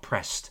Kalajdzic not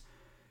pressed,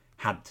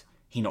 had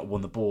he not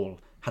won the ball,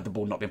 had the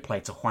ball not been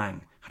played to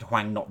Hwang, had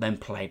Hwang not then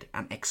played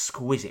an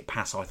exquisite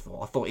pass, I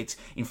thought it's,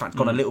 in fact,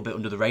 gone a little bit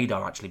under the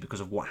radar, actually, because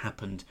of what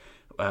happened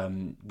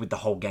with the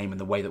whole game and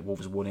the way that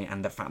Wolves won it,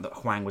 and the fact that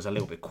Hwang was a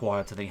little bit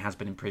quieter than he has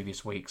been in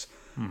previous weeks.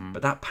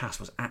 But that pass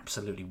was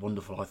absolutely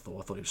wonderful, I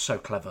thought. I thought it was so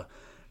clever.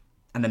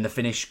 And then the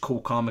finish, cool,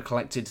 calm and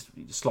collected,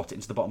 slot it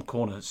into the bottom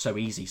corner, so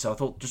easy. So I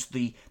thought just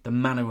the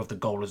manner of the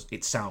goal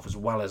itself, as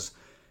well as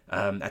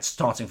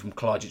starting from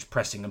Kalajdzic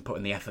pressing and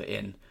putting the effort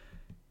in,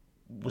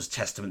 was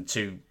testament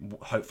to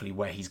hopefully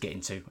where he's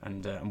getting to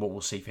and what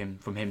we'll see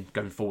from him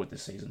going forward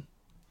this season.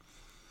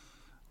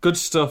 Good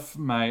stuff,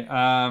 mate.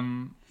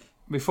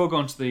 Before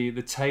going to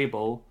the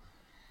table,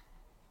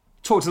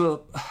 talked a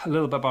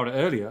little bit about it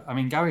earlier. I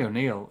mean, Gary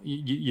O'Neill,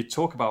 you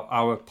talk about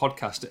our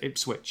podcast at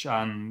Ipswich,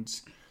 and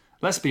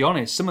let's be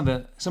honest, some of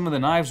the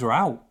knives were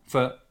out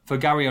for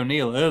Gary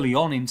O'Neill early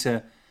on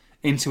into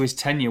his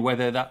tenure,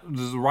 whether that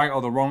was the right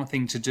or the wrong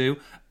thing to do.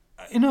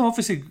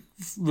 Obviously,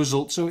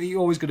 results are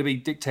always going to be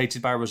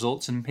dictated by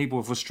results, and people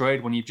are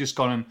frustrated when you've just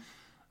gone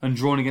and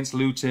drawn against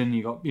Luton.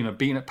 You got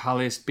beaten at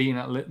Palace, beaten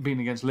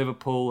against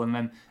Liverpool, and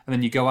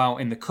then you go out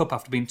in the cup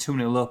after being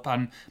 2-0 up,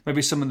 and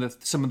maybe some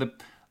of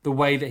the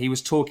way that he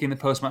was talking in the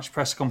post-match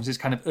press conferences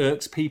kind of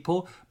irks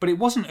people. But it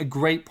wasn't a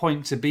great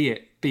point to be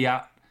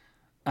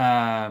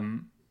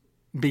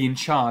in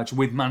charge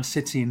with Man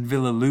City and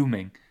Villa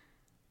looming,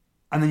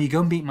 and then you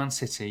go and beat Man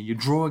City, you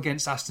draw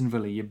against Aston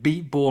Villa, you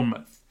beat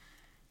Bournemouth.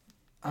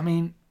 I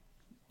mean,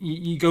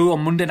 you go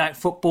on Monday Night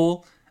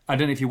Football. I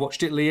don't know if you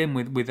watched it, Liam,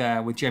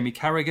 with Jamie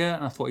Carragher,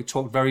 and I thought he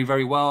talked very,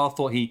 very well. I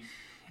thought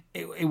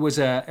it was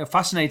a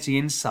fascinating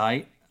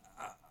insight.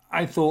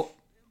 I thought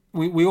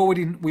we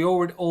already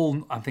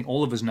all, I think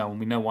all of us know, and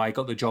we know why he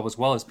got the job as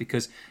well, is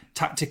because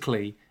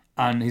tactically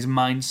and his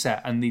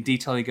mindset and the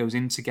detail he goes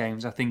into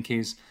games, I think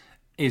is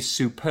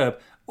superb.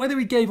 Whether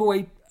he gave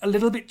away a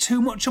little bit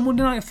too much on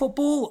Monday Night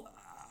Football,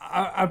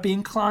 I'd be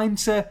inclined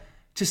to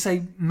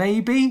say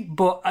maybe,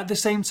 but at the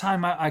same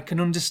time, I can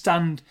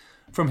understand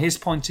from his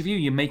point of view.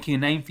 You're making a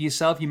name for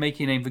yourself. You're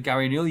making a name for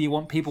Gary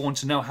O'Neill. People want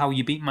to know how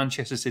you beat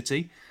Manchester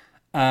City,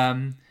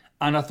 and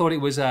I thought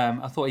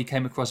I thought he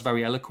came across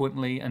very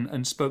eloquently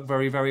and spoke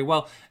very, very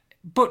well.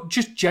 But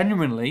just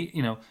genuinely,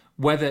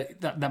 whether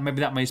that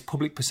maybe that makes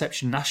public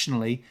perception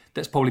nationally,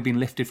 that's probably been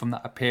lifted from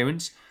that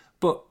appearance.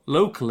 But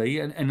locally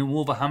and in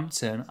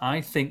Wolverhampton,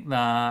 I think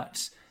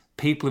that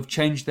people have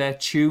changed their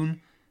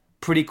tune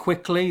pretty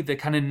quickly. The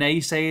kind of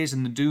naysayers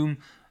and the doom,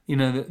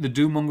 the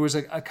doom mongers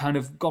are kind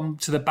of gone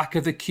to the back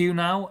of the queue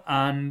now,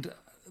 and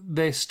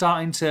they're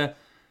starting to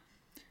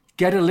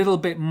get a little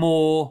bit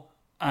more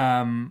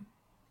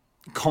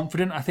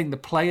confident. I think the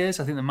players,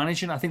 I think the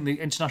management, I think the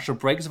international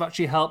breaks have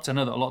actually helped. I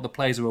know that a lot of the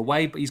players are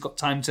away, but he's got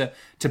time to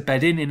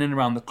bed in and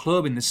around the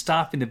club, in the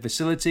staff, in the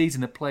facilities,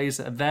 in the players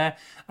that are there.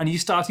 And you're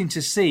starting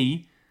to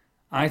see,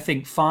 I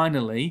think,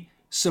 finally,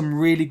 some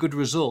really good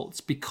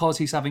results because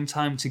he's having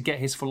time to get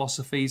his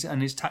philosophies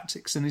and his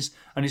tactics and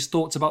his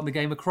thoughts about the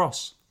game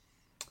across.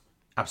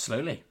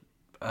 Absolutely.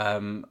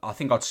 I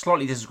think I'd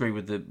slightly disagree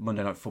with the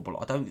Monday Night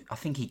Football. I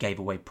think he gave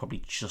away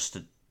probably just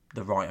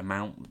the right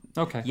amount.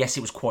 Okay. Yes,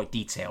 it was quite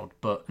detailed,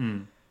 but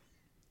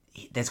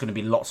there's going to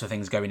be lots of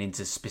things going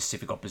into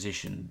specific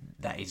opposition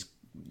that is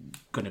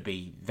going to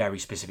be very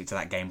specific to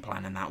that game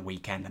plan and that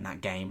weekend and that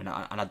game, and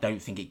I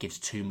don't think it gives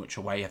too much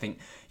away. I think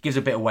it gives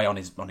a bit away on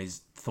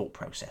his thought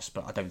process,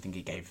 but I don't think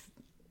it gave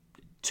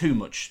too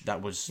much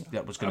that was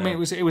going to. I mean,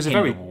 it was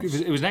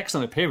an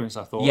excellent appearance,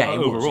 I thought. Yeah,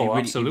 overall,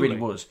 absolutely, it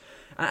really was.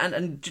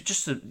 And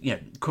just to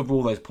cover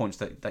all those points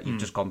that you've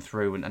just gone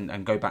through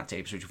and go back to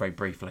Ipswich very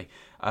briefly,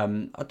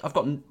 I've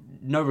got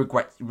no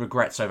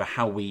regrets over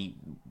how we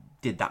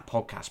did that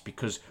podcast,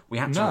 because we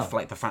had to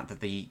reflect the fact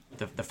that the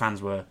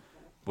fans were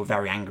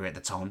very angry at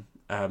the time.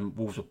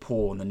 Wolves were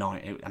poor on the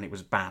night, and it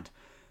was bad.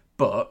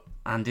 But,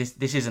 and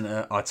this isn't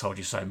a I told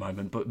you so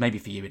moment, but maybe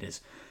for you it is.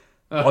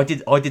 I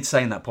did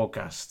say in that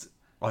podcast,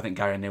 I think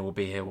Gary O'Neill will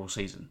be here all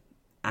season,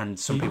 and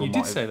some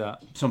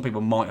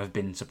people might have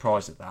been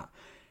surprised at that.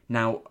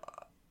 Now,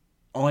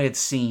 I had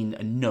seen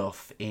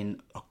enough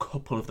in a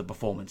couple of the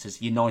performances.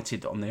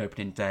 United on the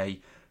opening day,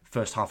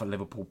 first half at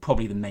Liverpool,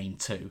 probably the main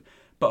two,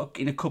 but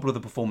in a couple of the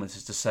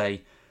performances to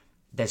say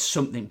there's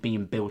something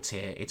being built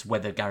here. It's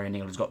whether Gary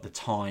O'Neill has got the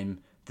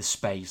time, the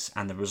space,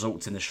 and the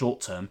results in the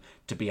short term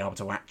to be able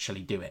to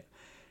actually do it.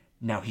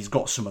 Now, he's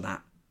got some of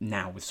that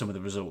now with some of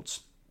the results.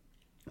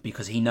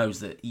 because he knows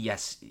that,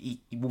 yes,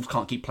 Wolves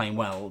can't keep playing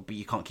well, but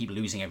you can't keep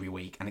losing every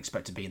week and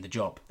expect to be in the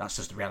job. That's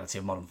just the reality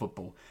of modern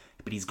football.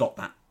 But he's got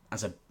that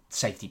as a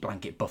safety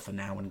blanket buffer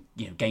now, and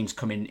games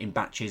come in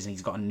batches, and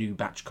he's got a new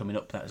batch coming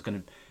up that is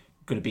going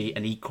to be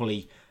an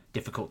equally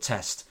difficult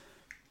test.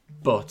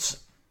 But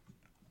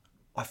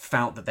I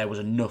felt that there was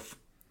enough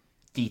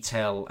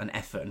detail and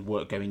effort and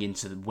work going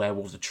into where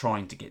Wolves are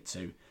trying to get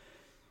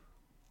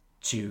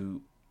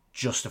to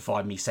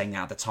justify me saying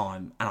that at the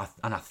time. And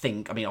I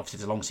think, obviously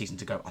there's a long season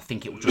to go, I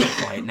think it will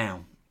justify it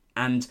now.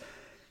 And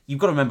you've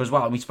got to remember as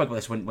well, and we spoke about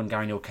this when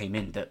Gary Neal came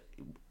in, that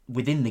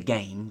within the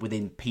game,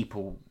 within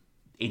people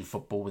in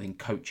football, within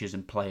coaches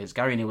and players,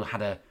 Gary Neal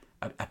had a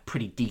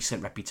pretty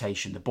decent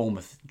reputation. The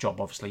Bournemouth job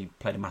obviously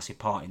played a massive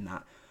part in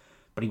that,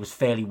 but he was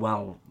fairly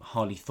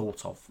highly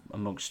thought of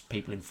amongst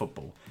people in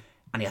football.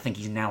 And I think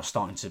he's now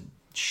starting to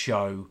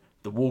show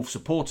the Wolves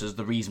supporters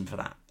the reason for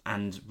that.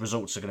 And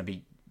results are going to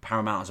be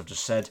paramount, as I've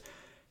just said.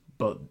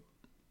 But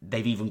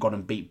they've even gone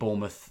and beat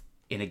Bournemouth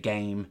in a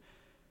game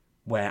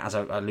where, as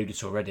I alluded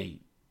to already,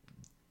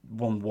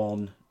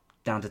 1-1,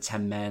 down to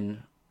 10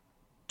 men.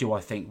 Do I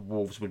think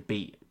Wolves would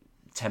beat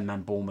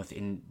 10-man Bournemouth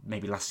in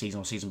maybe last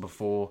season or season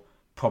before?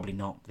 Probably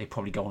not. They'd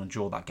probably go on and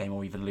draw that game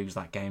or even lose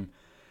that game.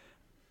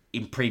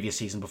 In previous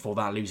season before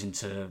that, losing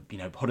to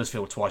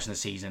Huddersfield twice in the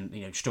season,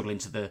 struggling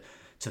to the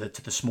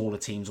smaller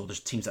teams or the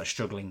teams that are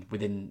struggling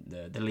within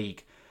the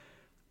league.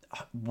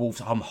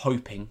 Wolves, I'm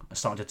hoping, are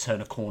starting to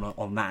turn a corner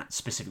on that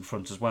specific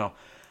front as well.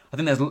 I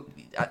think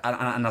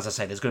and as I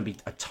say, there's going to be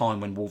a time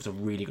when Wolves are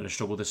really going to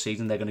struggle this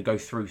season. They're going to go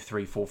through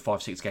 3, 4,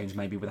 5, 6 games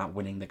maybe without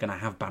winning. They're going to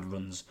have bad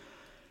runs.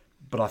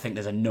 But I think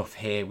there's enough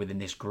here within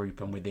this group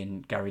and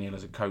within Gary Neal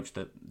as a coach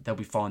that they'll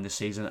be fine this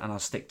season. And I'll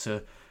stick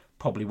to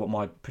probably what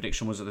my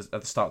prediction was at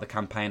the start of the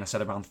campaign. I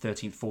said around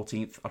 13th,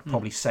 14th. I'd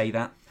probably say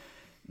that.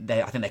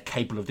 I think they're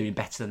capable of doing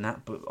better than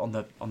that. But on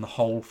the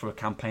whole, for a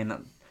campaign, I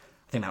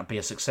think that would be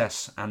a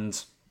success.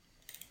 And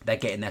they're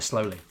getting there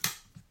slowly.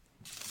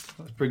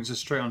 That brings us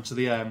straight onto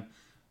the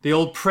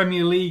old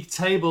Premier League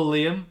table,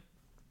 Liam.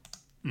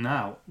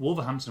 Now,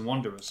 Wolverhampton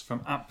Wanderers,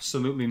 from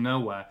absolutely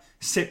nowhere,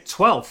 sit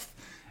 12th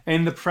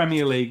in the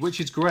Premier League, which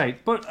is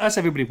great. But as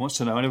everybody wants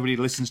to know, and everybody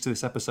listens to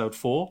this episode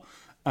for,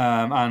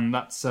 and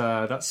that's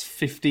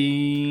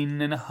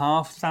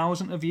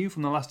 15,500 of you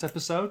from the last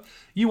episode,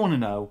 you want to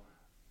know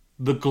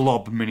the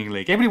Glob Mini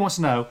League. Everybody wants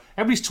to know,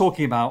 everybody's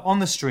talking about, on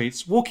the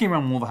streets, walking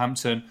around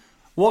Wolverhampton,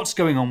 what's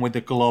going on with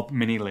the Glob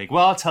Mini League?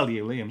 Well, I'll tell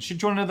you, Liam. Do you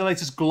want to know the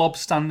latest Glob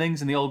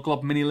standings in the old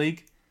Glob Mini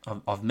League?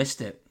 I've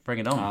missed it. Bring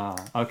it on.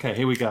 Okay,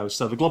 here we go.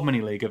 So the Glob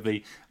Mini League, of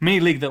the mini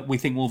league that we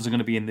think Wolves are going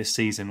to be in this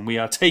season, we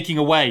are taking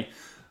away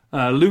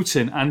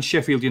Luton and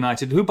Sheffield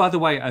United, who, by the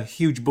way, are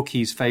huge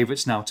bookies'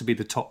 favourites now to be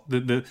the top,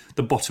 the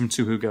bottom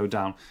two who go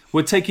down.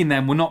 We're taking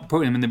them. We're not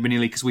putting them in the mini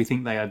league because we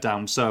think they are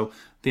down. So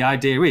the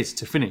idea is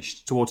to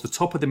finish towards the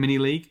top of the mini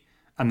league,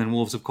 and then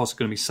Wolves, of course, are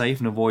going to be safe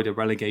and avoid a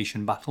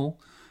relegation battle.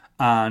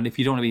 And if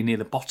you don't want to be near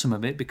the bottom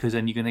of it, because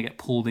then you're going to get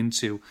pulled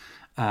into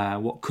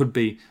what could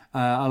be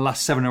our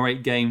last 7 or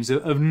 8 games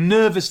of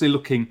nervously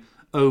looking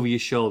over your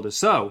shoulder.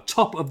 So,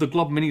 top of the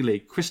Glob Mini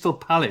League, Crystal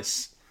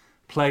Palace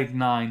played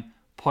 9,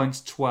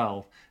 points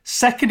 12.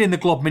 Second in the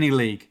Glob Mini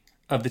League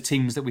of the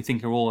teams that we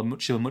think are all a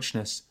much of a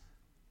muchness,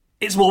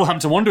 it's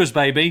Wolverhampton Wanderers,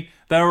 baby.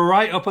 They're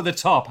right up at the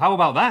top. How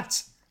about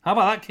that? How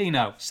about that,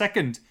 Keno?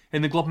 Second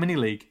in the Glob Mini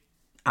League.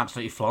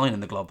 Absolutely flying in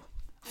the Glob.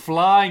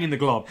 Flying in the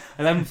Glob.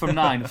 11 from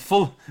 9.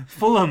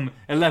 Fulham,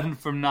 11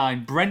 from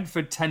 9.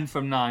 Brentford, 10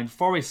 from 9.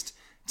 Forest,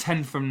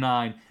 10 from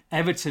 9.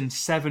 Everton,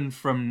 7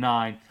 from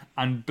 9.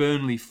 And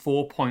Burnley,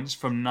 4 points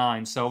from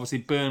 9. So obviously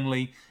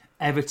Burnley,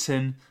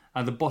 Everton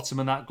at the bottom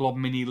of that Glob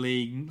Mini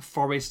League.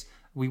 Forest,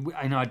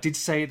 I know I did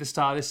say at the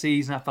start of the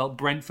season, I felt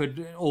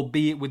Brentford,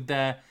 albeit with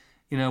their,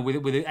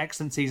 with an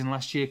excellent season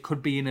last year,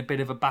 could be in a bit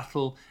of a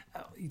battle.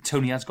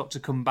 Tony has got to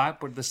come back,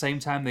 but at the same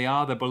time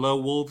they're below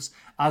Wolves,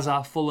 as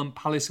are Fulham.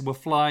 Palace, who were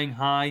flying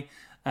high,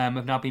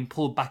 have now been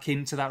pulled back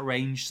into that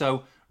range.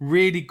 So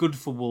really good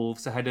for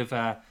Wolves ahead of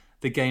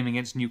the game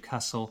against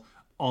Newcastle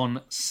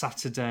on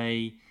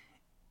Saturday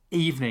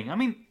evening. I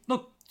mean,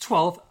 look,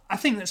 12, I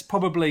think that's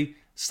probably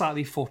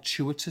slightly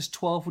fortuitous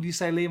 12, would you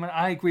say, Liam? And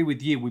I agree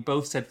with you. We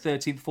both said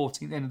 13th,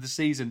 14th end of the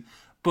season.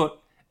 But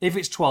if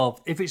it's 12th,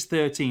 if it's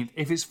 13th,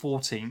 if it's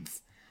 14th,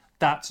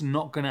 that's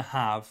not going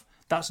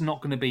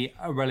to be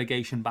a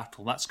relegation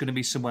battle. That's going to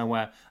be somewhere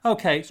where,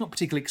 okay, it's not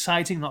particularly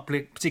exciting, not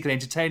particularly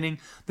entertaining.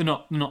 They're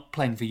not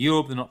playing for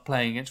Europe. They're not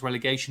playing against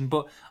relegation.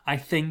 But I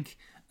think,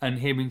 and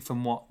hearing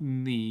from what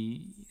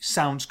the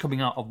sounds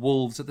coming out of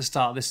Wolves at the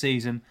start of the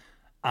season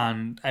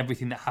and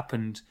everything that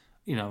happened,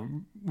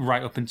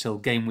 right up until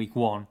game week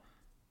 1,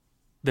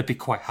 they'd be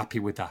quite happy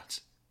with that.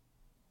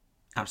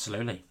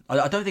 Absolutely.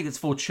 I don't think it's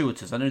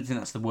fortuitous. I don't think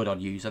that's the word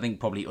I'd use. I think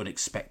probably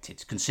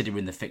unexpected,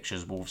 considering the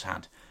fixtures Wolves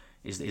had,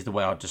 is the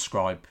way I'd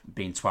describe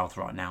being 12th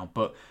right now.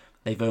 But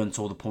they've earned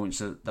all the points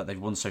that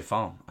they've won so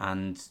far.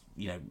 And,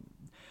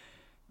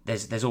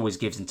 there's always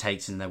gives and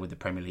takes in there with the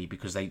Premier League,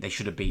 because they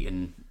should have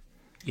beaten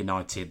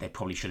United. They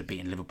probably should have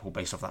beaten Liverpool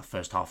based off that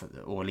first half,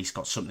 or at least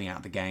got something out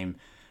of the game.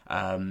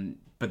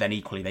 But then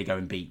equally they go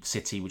and beat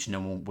City, which no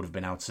one would have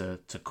been able to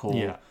call.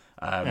 Yeah.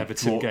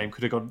 Everton game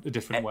could have gone a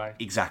different way.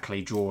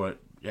 Exactly. Draw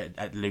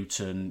at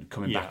Luton,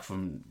 coming back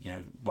from,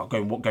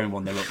 going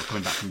 1-0 up,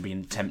 coming back from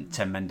being 10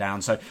 men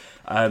down. So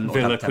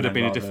Villa could have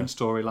been a different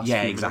story last year.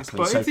 Yeah, exactly.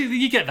 But so,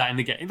 you get that in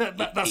the game.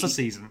 That's a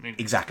season.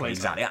 Exactly.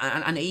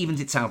 And it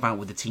evens itself out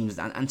with the teams,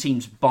 and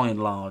teams by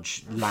and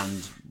large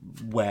land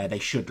where they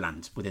should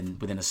land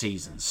within a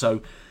season.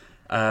 So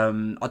I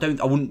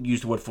wouldn't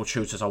use the word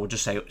fortuitous. I would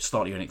just say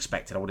slightly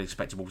unexpected. I would have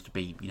expected Wolves to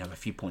be a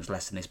few points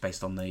less than this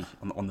based on the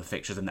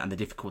fixtures and the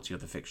difficulty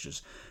of the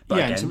fixtures.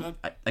 But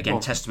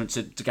again, testament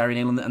to Gary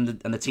Neal and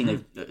the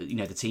team.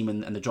 The team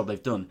and the job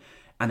they've done.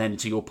 And then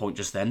to your point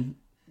just then,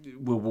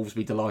 will Wolves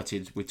be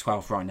delighted with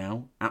 12th right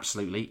now?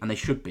 Absolutely, and they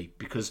should be,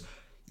 because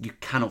you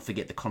cannot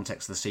forget the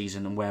context of the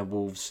season and where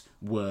Wolves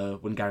were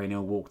when Gary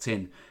Neal walked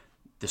in.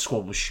 The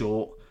squad was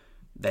short.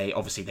 They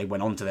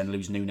went on to then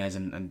lose Núñez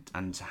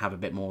and have a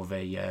bit more of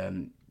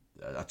a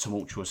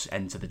tumultuous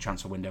end to the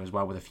transfer window as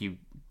well, with a few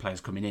players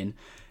coming in,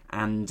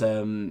 and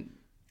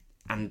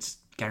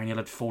Gary Neal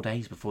had 4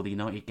 days before the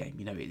United game.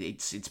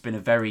 It's been a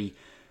very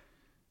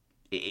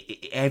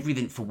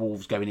everything for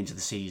Wolves going into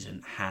the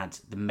season had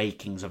the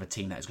makings of a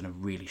team that is going to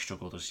really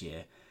struggle this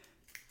year.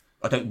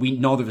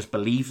 Neither of us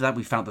believed that.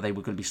 We felt that they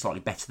were going to be slightly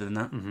better than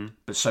that. Mm-hmm.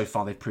 But so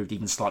far they've proved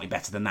even slightly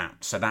better than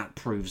that. So that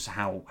proves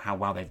how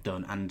well they've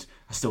done. And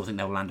I still think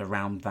they'll land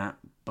around that.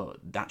 But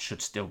that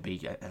should still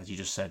be, as you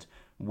just said,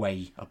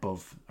 way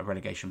above a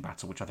relegation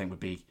battle, which I think would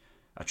be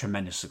a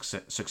tremendous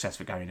success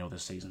for Gary Neal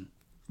this season.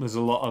 There's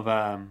a lot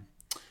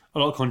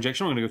of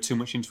conjecture. I'm not going to go too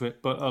much into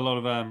it, but a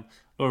lot of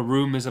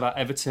rumours about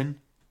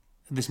Everton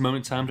at this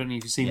moment in time. I don't know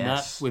if you've seen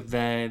that with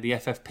the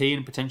FFP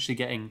and potentially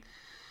getting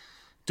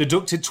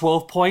deducted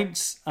 12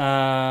 points,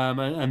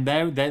 and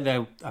they're if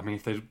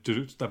they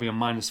deduct, they'll be on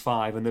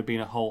 -5, and there'd been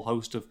a whole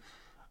host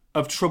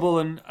of trouble.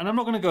 And I'm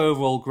not going to go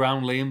over all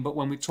ground, Liam, but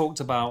when we talked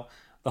about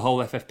the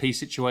whole FFP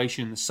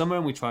situation in the summer,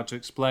 and we tried to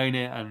explain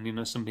it,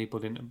 and some people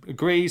didn't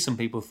agree, some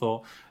people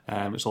thought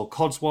it's all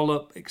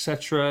codswallop,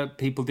 etc.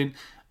 People didn't,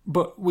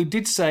 but we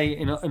did say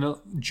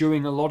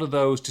during a lot of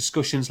those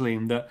discussions,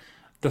 Liam, that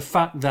the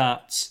fact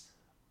that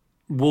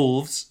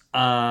Wolves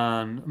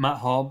and Matt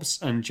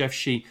Hobbs and Jeff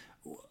Shi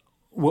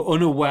were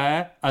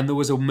unaware, and there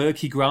was a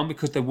murky ground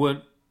because they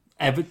weren't.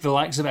 The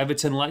likes of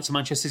Everton, the likes of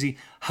Manchester City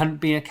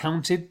hadn't been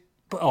accounted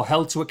or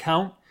held to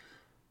account.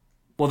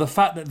 Well, the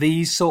fact that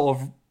these sort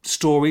of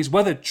stories,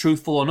 whether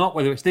truthful or not,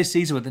 whether it's this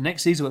season or the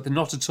next season, whether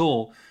not at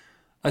all,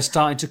 are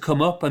starting to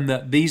come up, and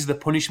that these are the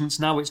punishments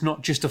now. It's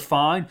not just a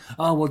fine.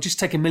 Oh, well, just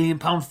take £1 million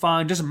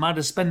fine. Doesn't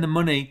matter. Spend the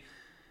money.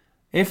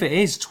 If it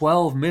is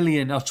 12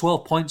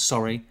 points,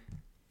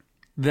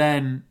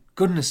 then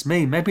goodness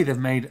me, maybe they've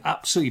made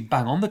absolutely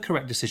bang on the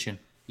correct decision.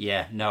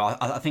 Yeah, no,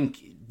 I think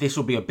this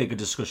will be a bigger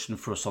discussion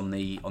for us on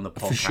the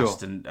podcast, sure.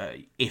 And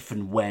if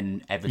and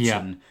when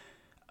Everton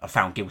are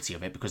found guilty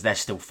of it, because they're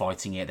still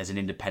fighting it. There's an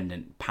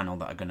independent panel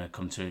that are going to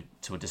come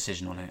to a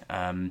decision on it.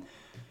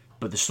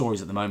 But the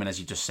stories at the moment, as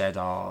you just said,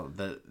 are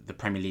the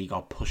Premier League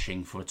are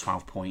pushing for a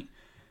 12-point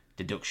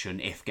deduction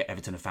if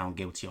Everton are found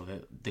guilty of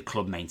it. The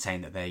club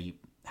maintain that they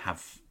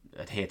have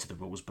adhered to the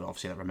rules, but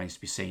obviously that remains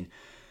to be seen.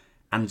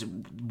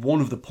 And one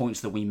of the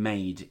points that we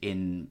made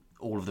in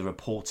all of the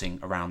reporting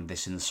around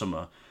this in the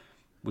summer,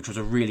 which was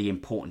a really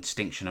important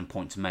distinction and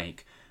point to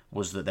make,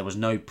 was that there was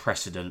no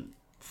precedent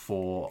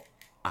for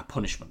a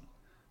punishment.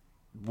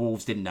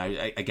 Wolves didn't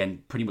know,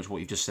 again, pretty much what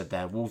you've just said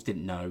there, Wolves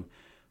didn't know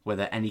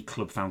whether any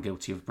club found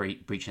guilty of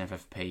breaching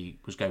FFP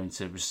was going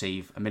to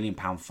receive £1 million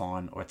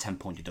fine or a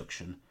 10-point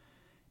deduction,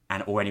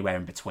 or anywhere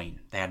in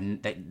between.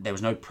 There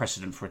was no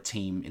precedent for a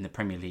team in the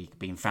Premier League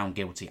being found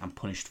guilty and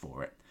punished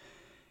for it.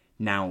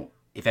 Now,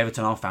 if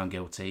Everton are found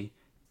guilty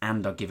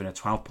and are given a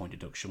 12-point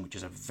deduction, which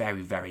is a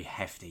very, very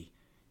hefty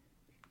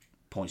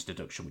points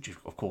deduction, which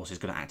of course is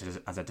going to act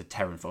as a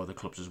deterrent for other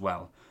clubs as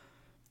well,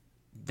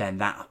 then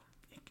that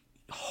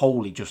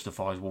wholly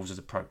justifies Wolves'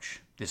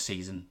 approach this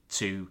season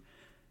to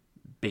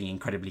being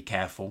incredibly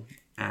careful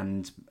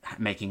and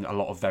making a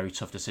lot of very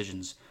tough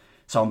decisions.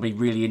 So I'll be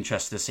really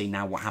interested to see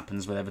now what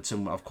happens with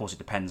Everton. Of course, it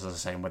depends, as I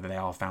say, on whether they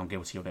are found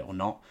guilty of it or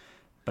not.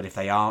 But if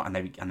they are, and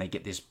they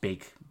get this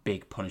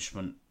big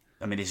punishment,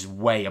 I mean, this is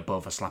way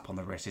above a slap on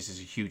the wrist. This is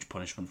a huge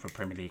punishment for a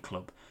Premier League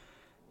club.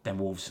 Then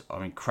Wolves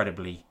are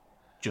incredibly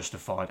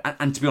justified.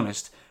 And to be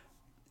honest,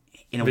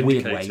 in a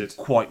weird way,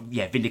 quite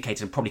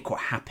vindicated and probably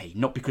quite happy.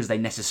 Not because they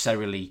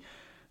necessarily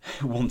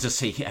want to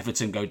see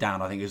Everton go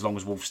down. I think as long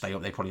as Wolves stay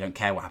up, they probably don't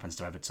care what happens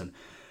to Everton.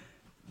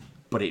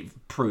 But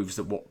it proves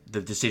that what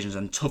the decisions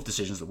and tough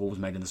decisions that Wolves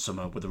made in the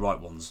summer were the right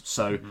ones.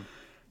 So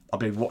I'll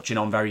be watching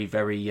on very,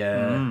 very,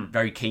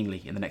 very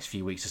keenly in the next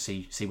few weeks to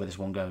see where this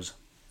one goes.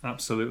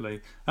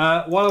 Absolutely.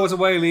 While I was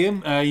away,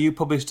 Liam, you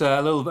published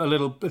a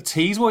little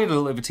tease. Well, you had a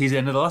little bit of a tease at the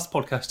end of the last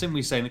podcast, didn't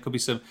we? Saying there could be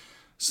some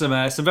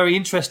very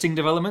interesting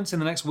developments in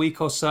the next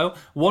week or so.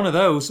 One of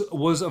those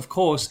was, of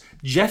course,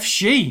 Jeff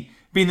Shi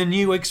being the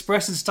new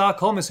Express and Star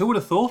columnist. Who would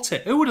have thought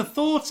it? Who would have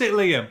thought it,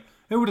 Liam?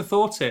 Who would have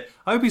thought it?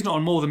 I hope he's not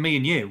on more than me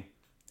and you.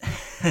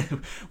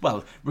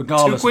 Well,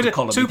 regardless of the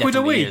column, £2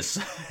 a week.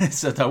 Is.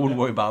 So I wouldn't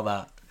worry about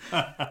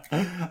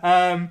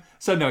that.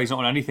 So no, he's not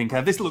on anything.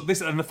 This,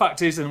 and the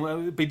fact is, and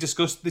it'll be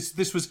discussed.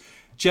 This was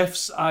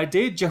Jeff's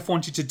idea. Jeff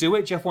wanted to do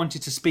it. Jeff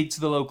wanted to speak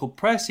to the local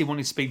press. He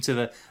wanted to speak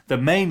to the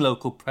main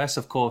local press,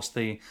 of course,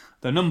 the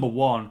number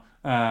one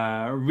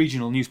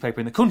regional newspaper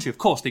in the country, of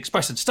course, the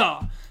Express and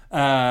Star,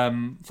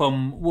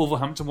 from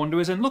Wolverhampton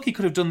Wanderers. And look, he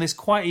could have done this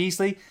quite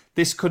easily.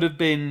 This could have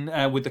been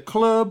with the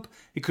club.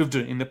 He could have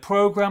done it in the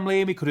programme,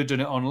 Liam. He could have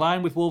done it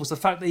online with Wolves. The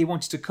fact that he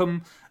wanted to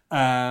come,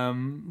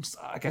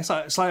 I guess,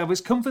 slightly out of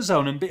his comfort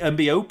zone and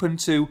be open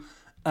to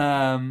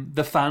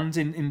the fans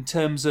in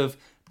terms of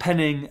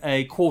penning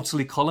a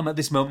quarterly column at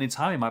this moment in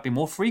time. It might be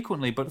more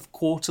frequently, but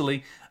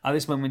quarterly at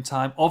this moment in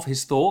time, of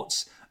his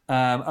thoughts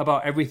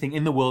about everything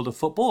in the world of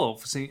football,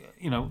 obviously,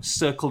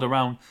 circled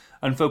around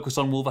and focused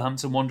on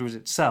Wolverhampton Wanderers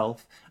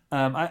itself.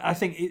 I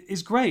think it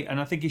is great,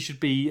 and I think he should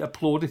be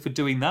applauded for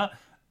doing that.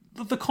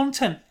 The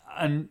content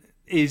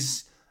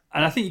is,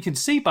 and I think you can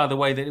see by the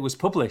way that it was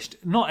published,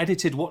 not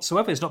edited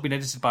whatsoever. It's not been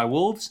edited by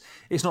Wolves.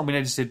 It's not been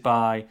edited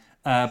by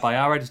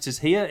our editors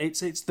here.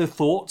 It's the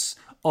thoughts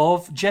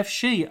of Jeff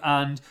Shi,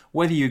 and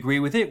whether you agree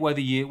with it,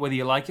 whether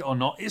you like it or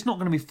not, it's not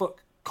going to be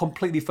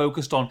completely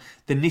focused on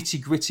the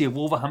nitty-gritty of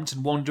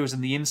Wolverhampton Wanderers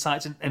and the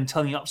insights and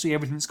telling you absolutely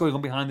everything that's going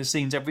on behind the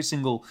scenes every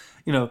single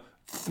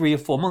 3 or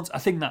 4 months.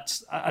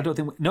 I don't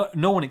think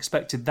no one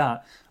expected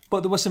that.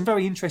 But there was some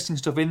very interesting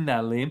stuff in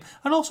there, Liam,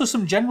 and also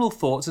some general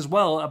thoughts as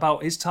well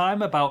about his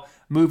time, about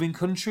moving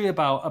country,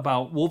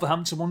 about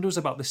Wolverhampton Wanderers,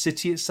 about the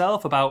city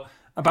itself,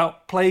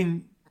 about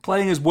playing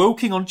as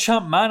Woking on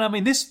Champ Man. I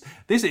mean, this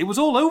it was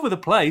all over the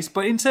place,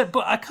 but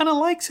I kind of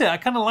liked it. I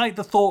kind of liked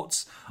the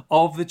thoughts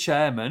of the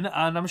chairman,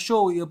 and I'm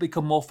sure he'll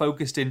become more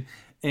focused in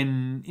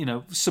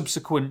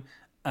subsequent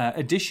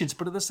editions.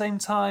 But at the same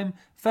time,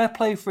 fair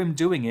play for him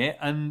doing it,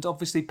 and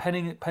obviously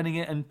penning it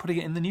and putting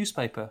it in the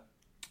newspaper.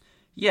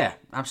 Yeah,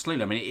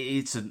 absolutely. I mean,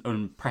 it's an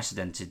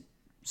unprecedented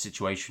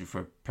situation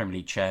for a Premier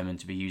League chairman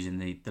to be using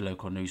the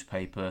local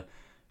newspaper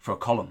for a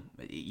column.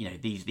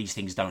 These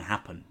things don't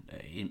happen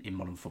in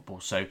modern football.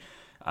 So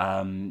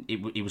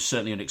it was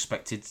certainly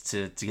unexpected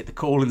to get the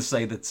call and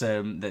say that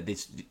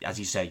this, as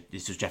you say,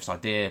 this was Jeff's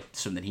idea,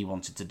 something he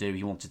wanted to do.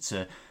 He wanted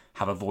to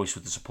have a voice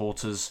with the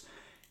supporters.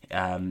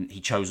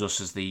 He chose us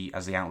as the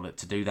outlet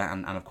to do that,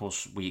 and of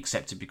course we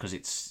accepted because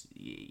it's,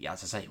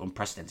 as I say,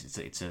 unprecedented.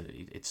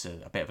 It's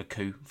a bit of a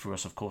coup for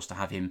us, of course, to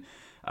have him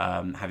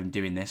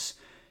doing this.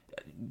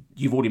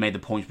 You've already made the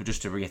points, but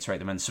just to reiterate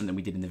them, and something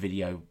we did in the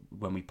video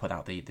when we put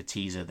out the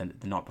teaser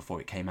the night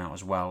before it came out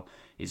as well,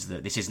 is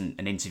that this isn't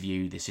an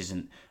interview. This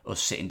isn't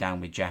us sitting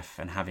down with Jeff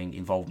and having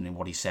involvement in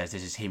what he says.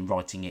 This is him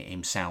writing it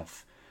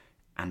himself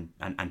and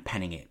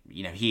penning it.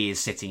 He is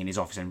sitting in his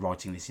office and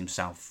writing this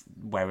himself,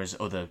 whereas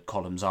other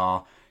columns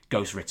are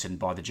ghostwritten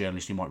by the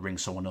journalist who might ring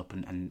someone up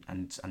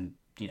and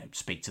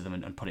speak to them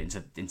and put it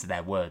into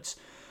their words.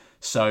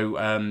 So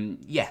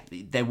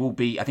there will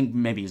be, I think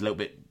maybe it's a little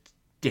bit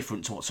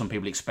different to what some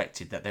people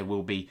expected, that there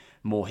will be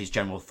more his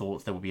general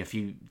thoughts. There will be a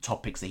few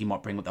topics that he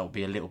might bring up that will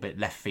be a little bit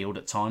left field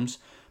at times,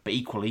 but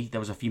equally there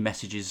was a few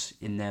messages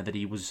in there that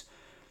he was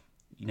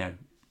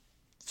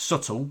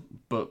subtle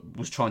but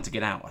was trying to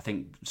get out. I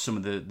think some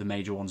of the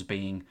major ones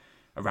being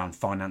around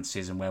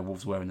finances and where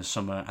Wolves were in the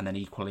summer, and then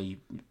equally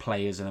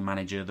players and a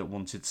manager that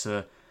wanted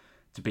to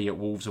be at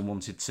Wolves and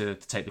wanted to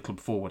take the club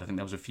forward. I think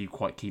there was a few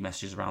quite key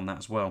messages around that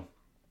as well.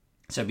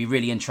 So it'd be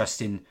really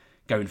interesting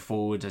going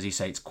forward. As you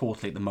say, it's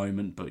quarterly at the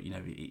moment, but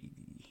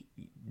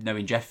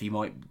knowing Jeff, he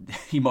might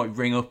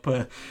ring up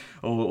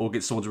or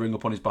get someone to ring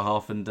up on his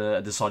behalf and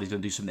decide he's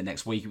going to do something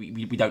next week.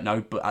 We don't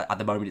know, but at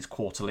the moment it's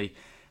quarterly,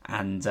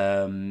 and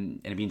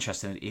it'd be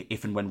interesting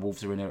if and when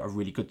Wolves are in a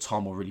really good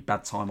time or really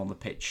bad time on the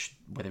pitch,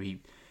 whether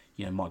he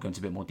might go into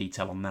a bit more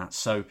detail on that.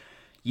 So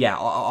yeah,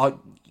 I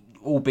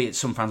albeit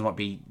some fans might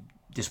be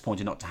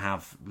disappointed not to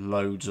have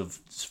loads of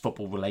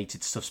football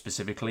related stuff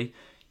specifically.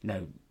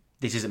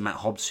 This isn't Matt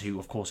Hobbs, who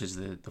of course is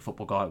the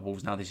football guy at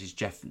Wolves now. This is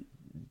Jeff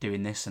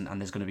doing this, and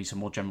there's going to be some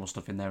more general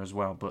stuff in there as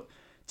well. But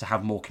to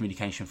have more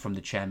communication from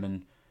the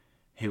chairman,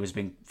 who has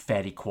been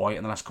fairly quiet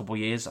in the last couple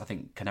of years, I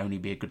think can only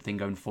be a good thing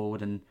going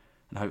forward, and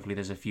hopefully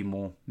there's a few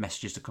more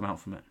messages to come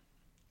out from it.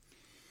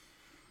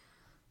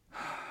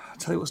 I'll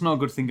tell you what's not a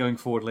good thing going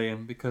forward,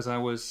 Liam, because I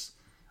was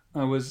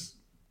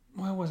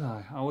where was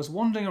I? I was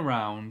wandering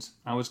around.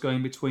 I was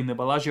going between the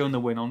Bellagio and the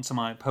Wynn onto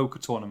my poker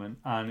tournament,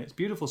 and it's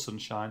beautiful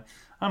sunshine.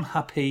 I'm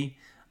happy.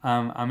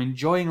 I'm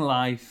enjoying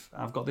life.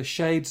 I've got the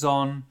shades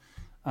on.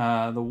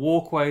 The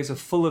walkways are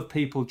full of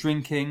people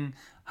drinking,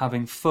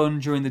 having fun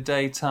during the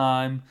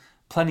daytime.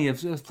 Plenty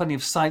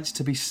of sights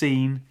to be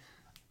seen.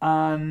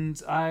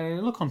 And I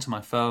look onto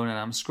my phone and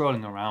I'm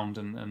scrolling around,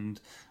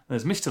 and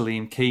there's Mr.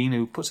 Liam Keane,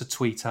 who puts a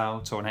tweet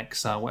out, or an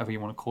X out, whatever you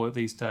want to call it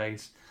these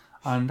days.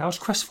 And I was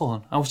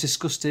crestfallen, I was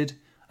disgusted,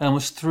 and I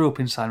almost threw up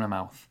inside my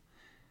mouth.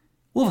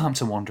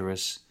 Wolverhampton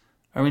Wanderers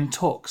are in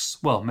talks,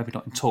 well, maybe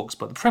not in talks,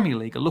 but the Premier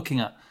League are looking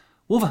at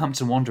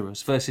Wolverhampton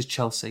Wanderers versus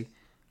Chelsea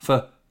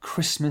for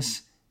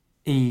Christmas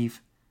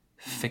Eve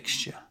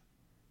fixture.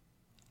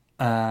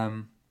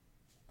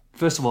 For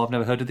First of all, I've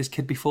never heard of this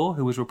kid before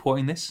who was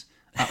reporting this.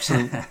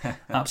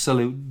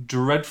 Absolute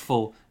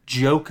dreadful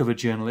joke of a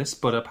journalist.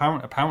 But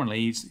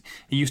apparently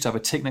he used to have a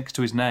tick next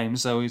to his name,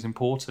 so he's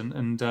important.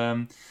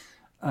 And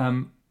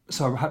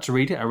so I had to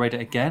read it. I read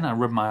it again. I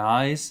rubbed my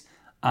eyes.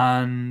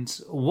 And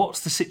what's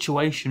the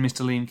situation,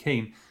 Mr. Liam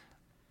Keane?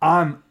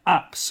 I'm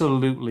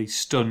absolutely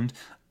stunned.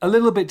 A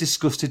little bit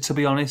disgusted, to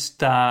be honest,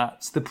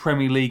 that the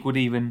Premier League would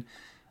even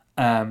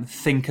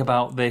think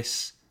about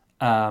this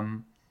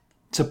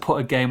to put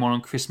a game on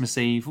Christmas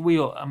Eve.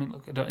 Look, I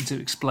don't need to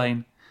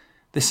explain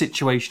the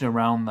situation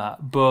around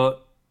that,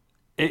 but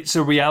it's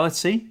a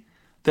reality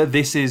that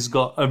this has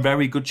got a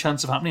very good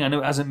chance of happening. I know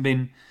it hasn't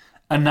been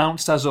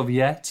announced as of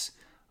yet,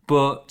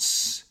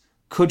 but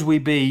could we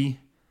be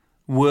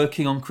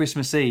working on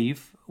Christmas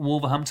Eve,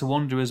 Wolverhampton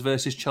Wanderers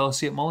versus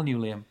Chelsea at Molineux,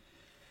 Liam?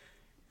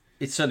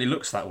 It certainly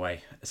looks that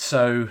way.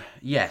 So,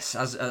 yes,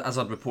 as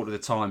I'd reported at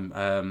the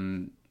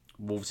time,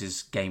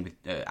 Wolves' game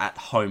at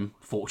home,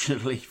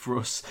 fortunately for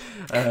us.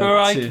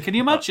 Can you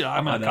imagine?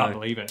 I can't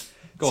believe it.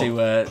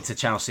 To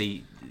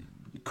Chelsea,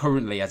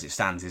 currently as it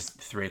stands, is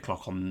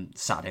 3:00 on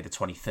Saturday the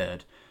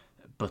 23rd,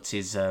 but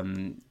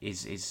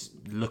is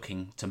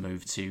looking to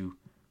move to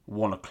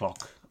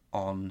 1:00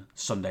 on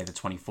Sunday the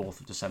 24th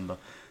of December.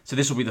 So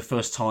this will be the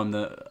first time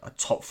that a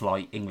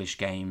top-flight English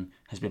game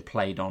has been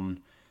played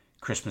on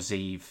Christmas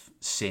Eve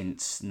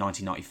since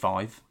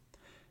 1995.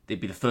 It'd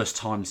be the first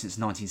time since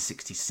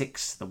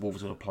 1966 that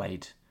Wolves would have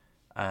played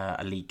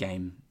a league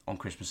game on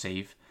Christmas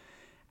Eve.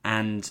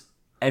 And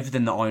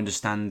everything that I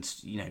understand,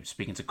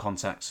 speaking to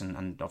contacts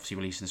and obviously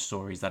releasing the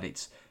stories, that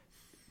it's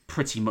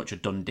pretty much a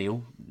done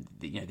deal.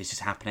 This is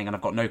happening, and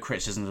I've got no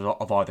criticism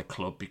of either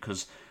club,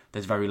 because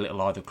there's very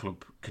little either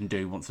club can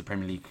do once the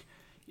Premier League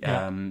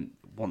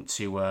want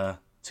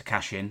to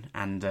cash in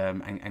and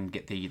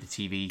get the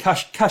TV.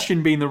 Cash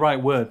in being the right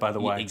word, by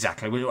the way.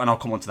 Exactly, and I'll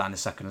come on to that in a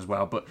second as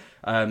well. But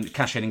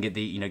cash in and get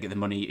the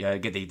money,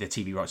 get the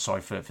TV rights.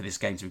 Sorry for this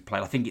game to be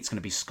played. I think it's going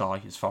to be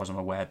Sky, as far as I'm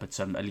aware. But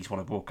at least one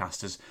of the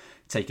broadcasters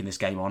taking this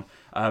game on.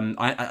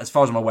 As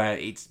far as I'm aware,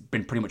 it's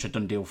been pretty much a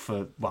done deal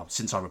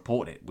since I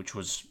reported it, which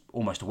was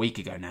almost a week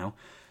ago now.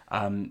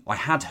 I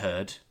had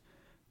heard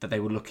that they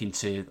were looking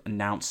to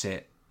announce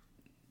it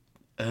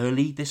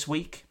early this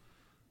week.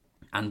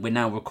 And we're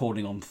now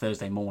recording on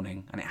Thursday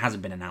morning, and it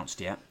hasn't been announced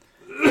yet.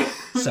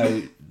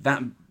 So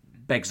that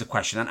begs the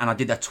question, and I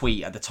did a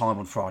tweet at the time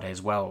on Friday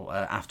as well,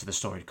 after the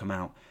story had come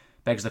out,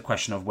 begs the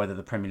question of whether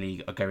the Premier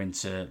League are going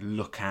to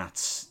look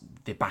at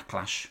the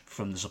backlash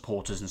from the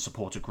supporters and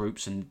supporter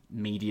groups and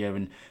media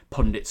and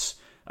pundits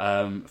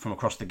from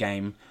across the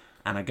game,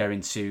 and are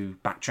going to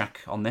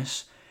backtrack on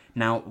this.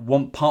 Now,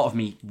 one part of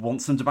me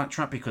wants them to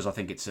backtrack, because I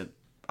think it's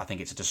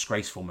a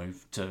disgraceful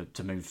move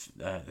to move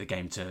the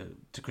game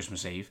to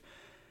Christmas Eve.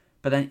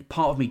 But then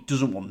part of me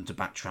doesn't want them to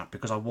backtrack,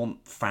 because I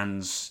want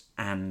fans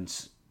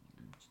and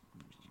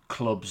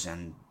clubs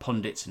and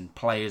pundits and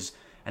players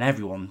and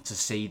everyone to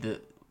see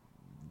that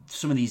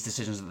some of these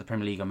decisions that the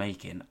Premier League are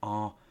making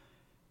are,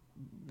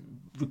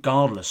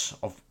 regardless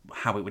of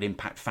how it would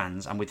impact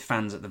fans, and with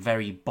fans at the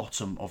very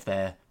bottom of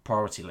their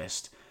priority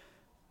list,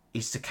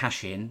 is to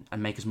cash in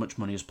and make as much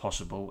money as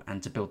possible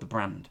and to build the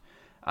brand.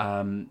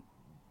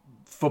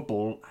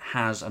 Football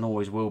has and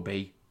always will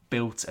be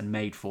built and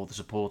made for the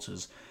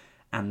supporters,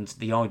 and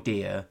the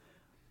idea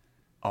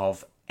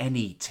of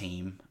any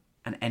team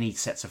and any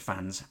sets of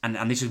fans, and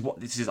this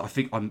is. I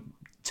think I'm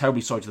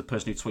terribly sorry to the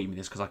person who tweeted me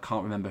this, because I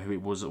can't remember who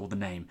it was or the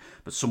name,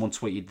 but someone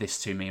tweeted this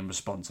to me in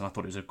response, and I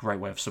thought it was a great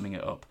way of summing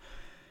it up.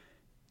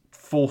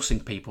 Forcing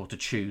people to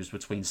choose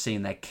between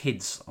seeing their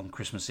kids on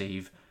Christmas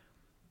Eve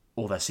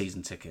or their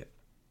season ticket.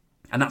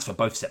 And that's for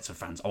both sets of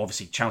fans.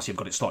 Obviously, Chelsea have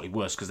got it slightly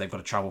worse, because they've got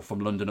to travel from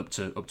London up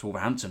to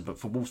Wolverhampton. But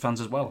for Wolves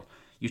fans as well,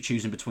 you're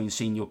choosing between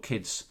seeing your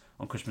kids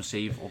on Christmas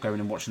Eve or going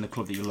and watching the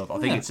club that you love. I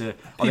think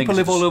people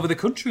live all over the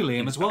country,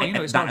 Liam, as well.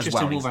 It's not just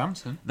in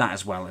Wolverhampton. That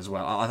as well.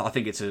 I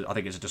think it's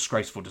a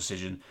disgraceful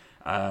decision,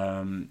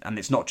 and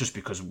it's not just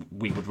because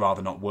we would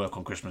rather not work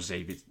on Christmas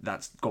Eve.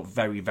 That's got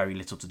very, very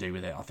little to do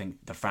with it. I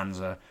think the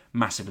fans are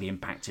massively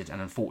impacted, and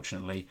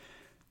unfortunately,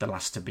 the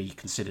last to be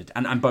considered.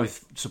 And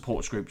both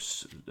supports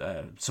groups,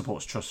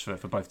 supports trusts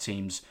for both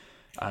teams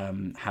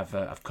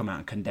have come out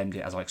and condemned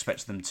it, as I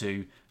expected them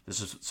to. The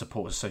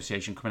Supporters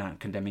Association coming out and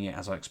condemning it,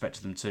 as I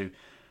expected them to.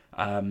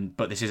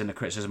 But this isn't a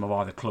criticism of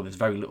either club. There's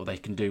very little they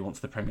can do once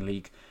the Premier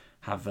League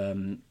have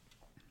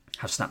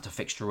snapped a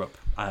fixture up.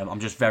 I'm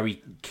just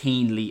very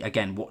keenly,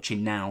 again,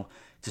 watching now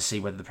to see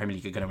whether the Premier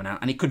League are going to announce,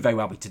 and it could very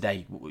well be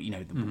today. We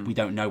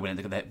don't know when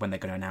they're going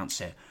to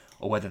announce it,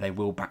 or whether they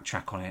will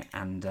backtrack on it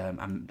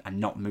and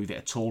not move it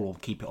at all, or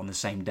keep it on the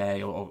same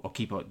day, or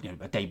keep it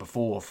a day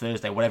before, or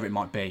Thursday, whatever it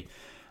might be.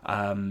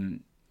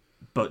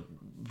 But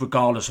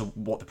regardless of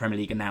what the Premier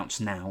League announce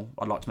now,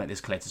 I'd like to make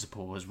this clear to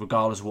supporters,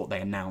 regardless of what they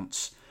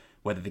announce,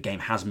 whether the game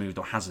has moved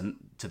or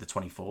hasn't to the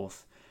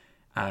 24th,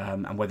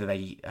 and whether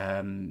they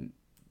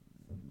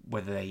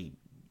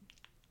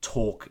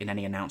talk in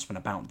any announcement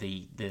about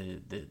the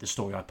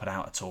story I put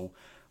out at all,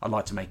 I'd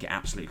like to make it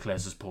absolutely clear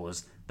to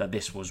supporters that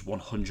this was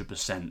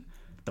 100%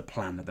 the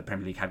plan that the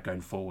Premier League had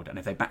going forward. And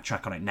if they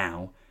backtrack on it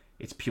now,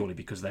 it's purely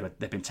because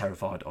they've been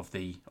terrified of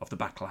the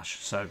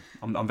backlash. So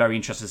I'm very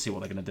interested to see what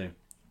they're going to do.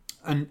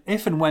 And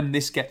if and when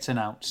this gets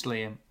announced,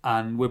 Liam,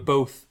 and we're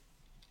both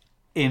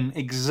in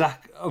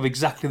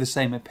exactly the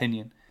same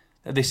opinion,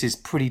 that this is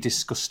pretty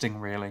disgusting,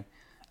 really,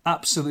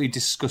 absolutely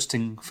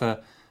disgusting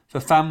for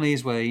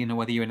families, whether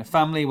you're in a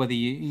family, whether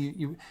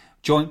you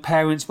joint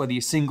parents, whether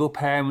you're single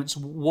parents,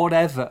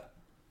 whatever.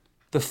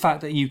 The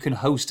fact that you can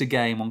host a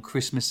game on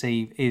Christmas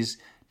Eve is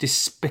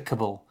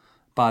despicable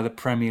by the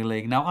Premier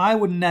League. Now, I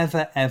would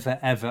never, ever,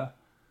 ever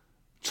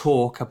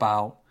talk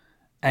about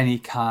any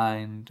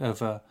kind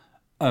of a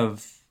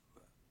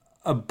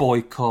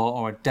boycott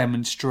or a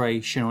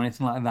demonstration or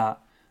anything like that.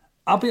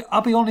 I'll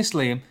be honest,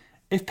 Liam.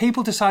 If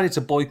people decided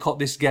to boycott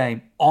this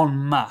game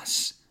en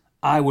masse,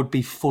 I would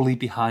be fully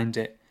behind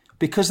it.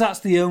 Because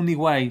that's the only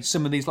way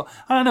some of these...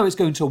 I know it's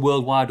going to a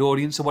worldwide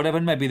audience or whatever,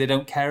 and maybe they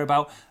don't care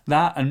about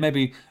that, and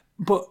maybe...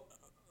 But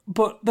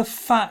the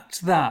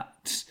fact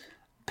that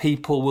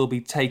people will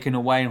be taken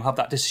away and have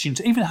that decision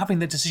to... Even having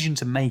the decision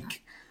to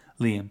make,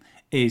 Liam,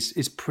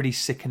 is pretty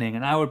sickening.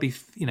 And I would be...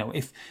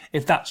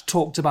 if that's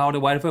talked about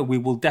or whatever, we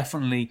will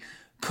definitely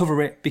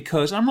cover it,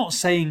 because I'm not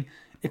saying...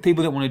 If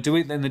people don't want to do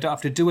it, then they don't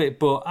have to do it.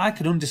 But I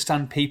could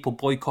understand people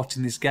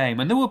boycotting this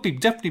game. And there will be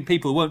definitely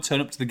people who won't turn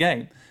up to the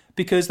game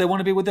because they want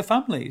to be with their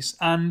families.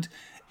 And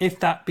if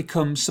that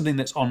becomes something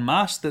that's en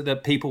masse,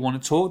 that people want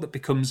to talk, that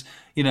becomes,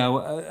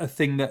 a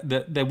thing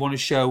that they want to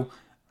show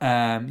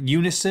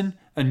unison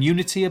and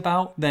unity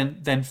about,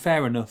 then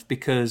fair enough,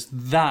 because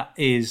that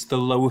is the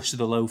lowest of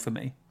the low for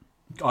me.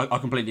 I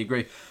completely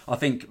agree. I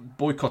think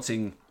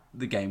boycotting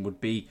the game would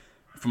be,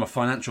 from a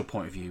financial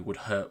point of view, would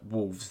hurt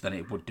Wolves than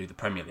it would do the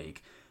Premier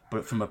League.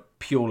 But from a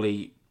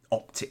purely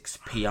optics,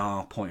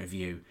 PR point of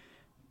view,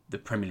 the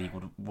Premier League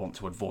would want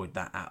to avoid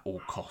that at all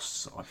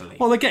costs, I believe.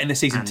 Well, they're getting the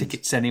season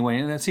tickets anyway,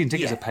 and the season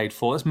tickets are paid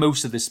for. That's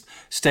most of this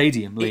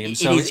stadium, Liam.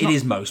 It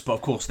is most, but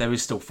of course there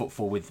is still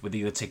footfall with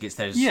the other tickets.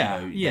 There's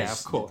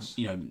of course.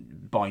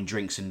 Buying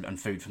drinks and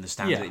food from the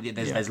stands.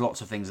 There's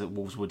lots of things that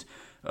Wolves would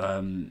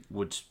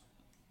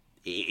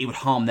it would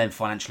harm them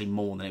financially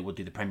more than it would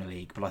do the Premier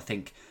League. But I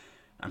think,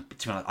 and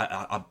to be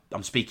honest,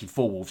 I'm speaking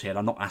for Wolves here, and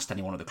I've not asked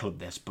anyone at the club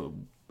this, but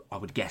I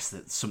would guess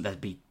that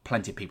there'd be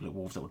plenty of people at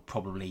Wolves that would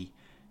probably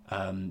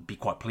be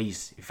quite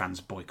pleased if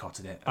fans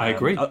boycotted it. I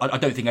agree. I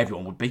don't think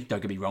everyone would be,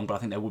 don't get me wrong, but I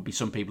think there would be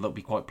some people that would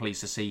be quite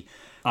pleased to see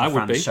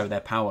fans show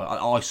their power.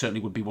 I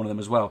certainly would be one of them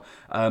as well.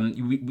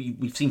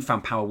 We've seen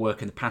fan power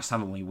work in the past,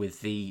 haven't we,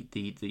 with the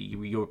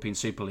European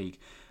Super League,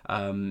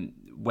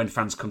 when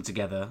fans come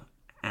together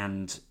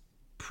and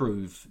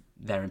prove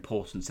their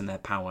importance and their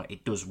power,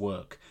 it does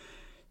work.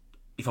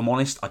 If I'm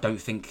honest, I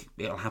don't think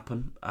it'll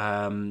happen.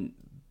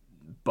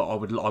 But I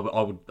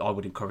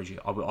would encourage it.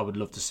 I would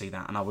love to see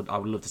that, and I would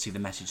love to see the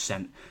message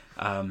sent.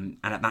 And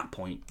at that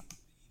point,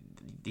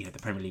 the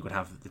Premier League would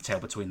have the tail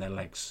between their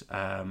legs,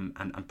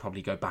 and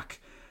probably go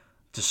back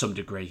to some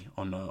degree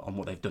on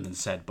what they've done and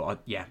said. But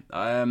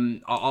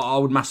I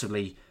would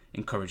massively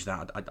encourage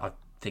that. I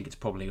think it's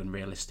probably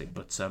unrealistic,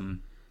 but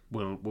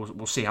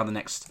we'll see how the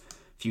next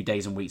few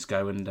days and weeks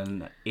go,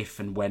 and if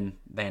and when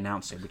they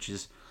announce it, which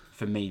is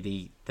for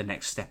me the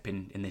next step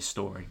in this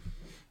story.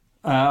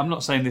 I'm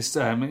not saying this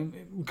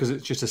because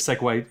it's just a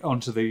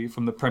segue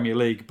from the Premier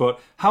League, but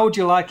how would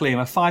you like,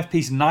 Liam, a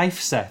 5-piece knife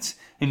set,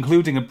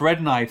 including a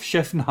bread knife,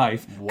 chef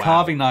knife,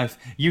 carving knife,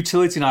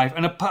 utility knife,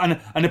 and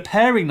a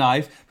paring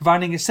knife,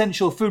 providing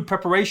essential food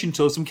preparation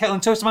tools from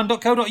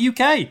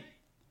kettleandtoasterman.co.uk?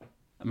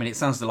 I mean, it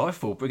sounds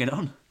delightful. Bring it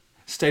on.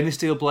 Stainless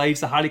steel blades,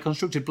 the highly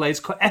constructed blades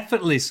cut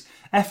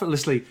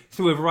effortlessly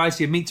through a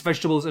variety of meats,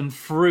 vegetables and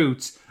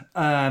fruit.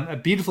 A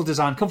beautiful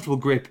design, comfortable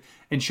grip,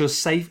 ensures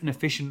safe and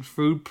efficient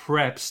food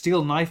prep.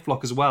 Steel knife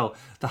block as well.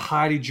 The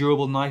highly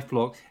durable knife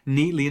block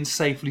neatly and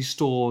safely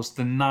stores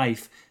the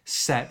knife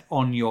set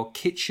on your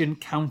kitchen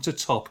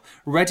countertop.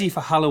 Ready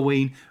for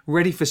Halloween,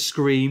 ready for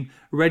Scream,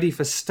 ready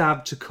for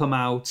Stab to come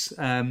out.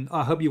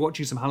 I hope you're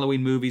watching some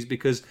Halloween movies,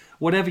 because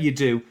whatever you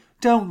do,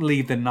 don't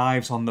leave the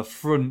knives on the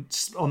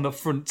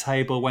front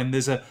table when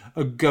there's a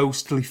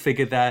ghostly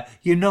figure there.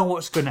 You know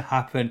what's going to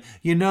happen.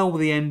 You know what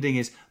the ending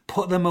is.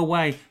 Put them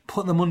away.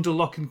 Put them under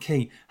lock and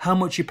key. How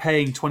much are you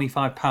paying?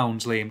 £25,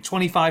 Liam.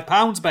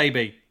 £25,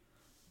 baby.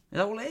 Is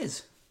that all it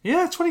is?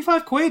 Yeah,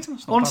 25 quid.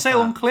 On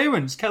sale on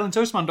clearance.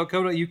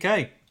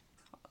 kettleandtoasterman.co.uk.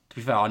 To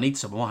be fair, I need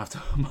some. I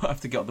might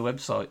have to get on the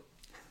website.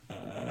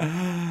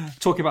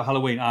 Talking about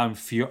Halloween,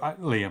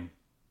 Liam.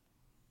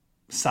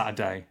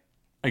 Saturday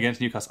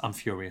against Newcastle, I'm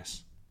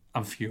furious.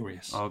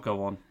 Oh,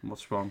 go on.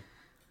 What's wrong?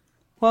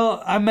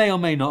 Well, I may or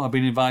may not have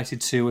been invited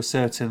to a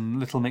certain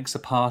Little Mixer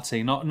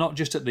party, not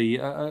just at the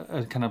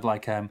kind of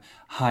like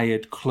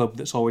hired club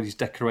that's already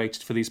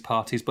decorated for these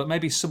parties, but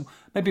maybe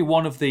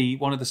one of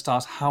the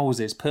stars'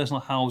 houses,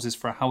 personal houses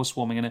for a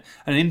housewarming and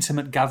an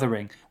intimate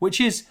gathering, which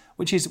is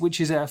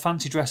a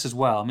fancy dress as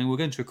well. I mean, we're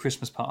going to a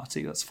Christmas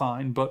party, that's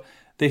fine, but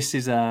this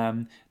is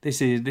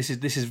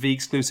V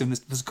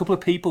exclusive. There's a couple of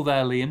people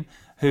there, Liam,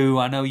 who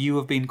I know you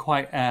have been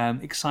quite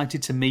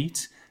excited to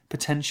meet.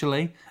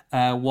 potentially.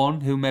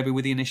 One who maybe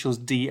with the initials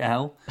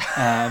DL,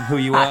 who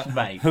you were,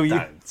 Mate, who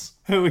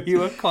you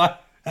were quite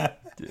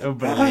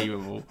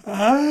unbelievable.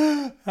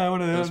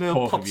 One of those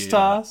little pop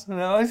stars.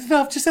 No,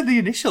 I've just said the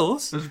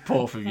initials. That's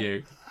poor from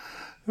you.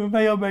 Who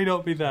may or may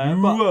not be there.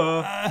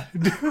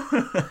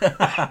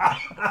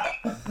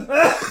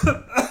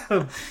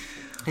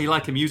 You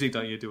like the music,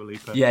 don't you, Dua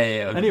Lipa?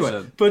 Yeah. 100%.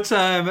 Anyway, but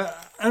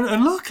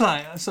and look,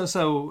 like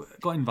so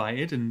got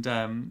invited, and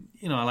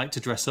I like to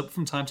dress up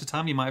from time to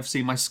time. You might have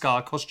seen my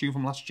Scar costume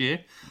from last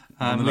year.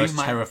 One of the most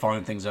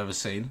terrifying things I've ever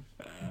seen.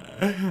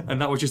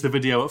 And that was just the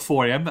video at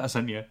 4 a.m. that I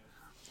sent you.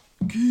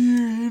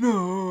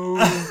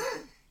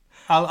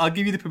 I'll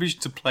give you the permission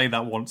to play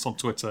that once on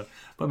Twitter,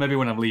 but maybe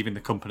when I'm leaving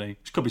the company,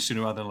 which could be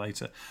sooner rather than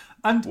later.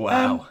 And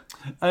wow.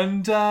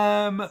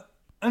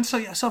 So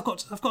I've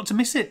got to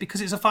miss it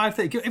because it's a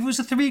 5:30. If it was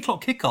a 3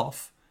 o'clock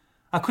kickoff,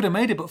 I could have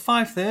made it. But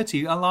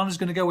 5:30, Alana's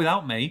going to go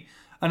without me,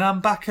 and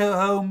I'm back at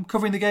home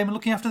covering the game and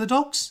looking after the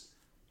dogs.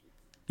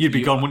 You'd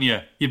be gone, wouldn't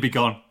you? You'd be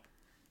gone.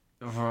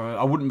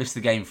 I wouldn't miss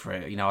the game for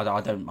it.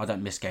 I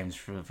don't miss games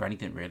for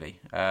anything really.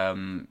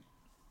 I'm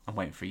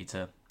waiting for you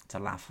to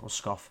laugh or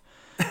scoff.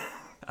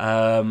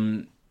 I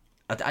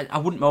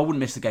wouldn't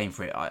miss the game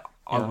for it. I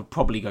would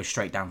probably go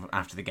straight down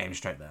after the game,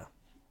 straight there.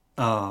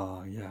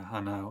 Oh yeah,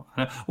 I know.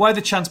 Why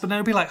the chance? But then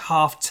it'll be like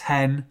 10:30,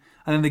 and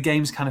then the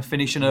game's kind of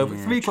finishing over.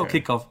 3 o'clock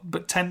kickoff,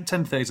 but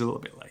 10:30 is a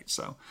little bit late.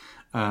 So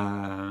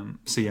I'm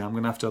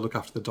going to have to look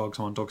after the dogs.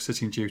 I'm on dog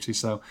sitting duty.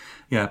 So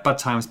yeah, bad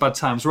times.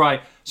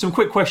 Right, some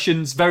quick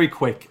questions, very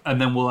quick, and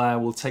then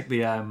we'll take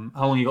the. How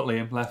long you got,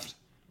 Liam, left?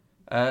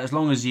 As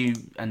long as you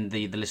and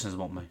the listeners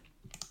want me.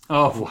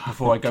 Oh,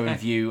 before I go and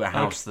view a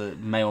house that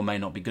may or may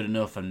not be good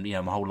enough, and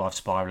my whole life's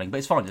spiralling, but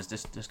it's fine.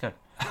 Just go.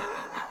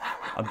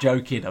 I'm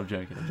joking. Oh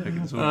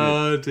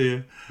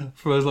dear.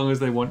 For as long as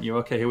they want you.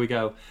 Okay, here we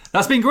go.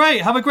 That's been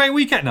great. Have a great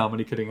weekend. No, I'm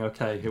only kidding.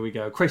 Okay, here we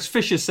go. Chris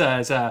Fisher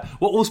says,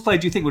 what Wolves player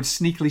do you think would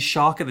sneakily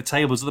shark at the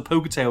tables, at the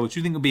poker tables? Do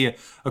you think would be a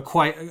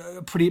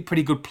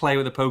pretty good player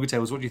at the poker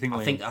tables? What do you think,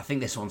 Liam? I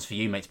think this one's for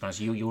you, mate, to be honest.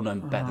 You'll know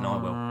better than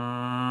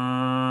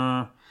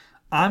I will.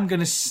 I'm going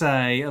to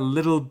say a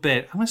little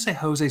bit. I'm going to say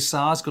Jose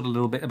Sar's got a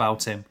little bit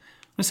about him. I'm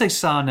going to say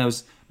Sar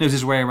knows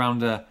his way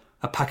around a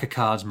pack of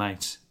cards,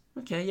 mate.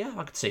 Okay, yeah,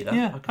 I could see that.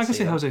 Yeah, I could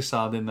see Jose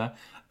Sard in there.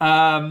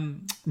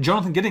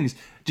 Jonathan Giddings,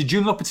 did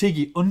Jun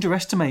Lopetegui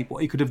underestimate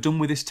what he could have done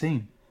with this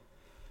team?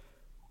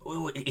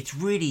 Well, it's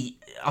really...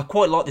 I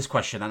quite like this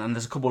question, and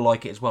there's a couple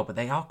like it as well, but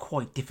they are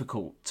quite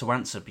difficult to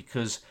answer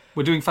because...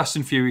 We're doing Fast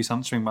and Furious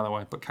answering, by the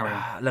way, but carry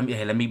on. Let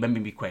me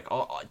be quick.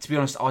 To be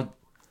honest,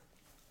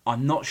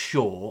 I'm not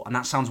sure, and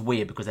that sounds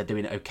weird because they're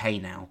doing it okay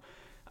now,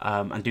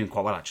 and doing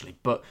quite well, actually,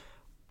 but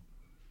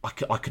I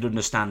could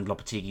understand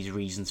Lopetegui's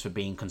reasons for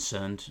being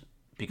concerned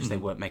because they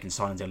weren't making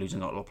signings, they're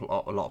losing a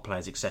lot of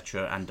players,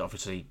 etc. And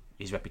obviously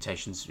his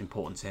reputation's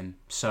important to him.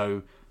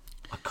 So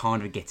I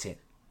kind of get it,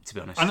 to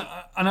be honest. And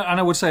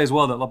I would say as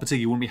well that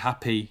Lopetegui wouldn't be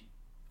happy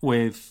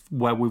with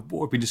what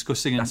we've been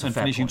discussing and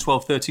finishing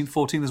 12th, 13th,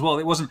 14th as well.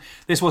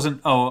 This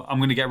wasn't, I'm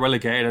going to get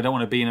relegated, I don't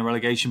want to be in a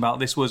relegation battle.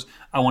 This was,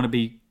 I want to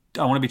be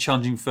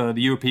challenging for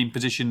the European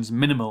positions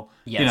minimal.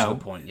 Yeah, that's a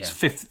good point. Yeah,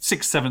 5th,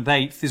 6th, 7th,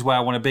 8th is where I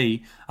want to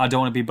be. I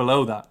don't want to be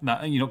below that.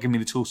 You're not giving me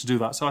the tools to do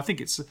that. So I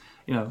think it's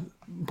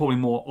probably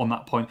more on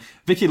that point.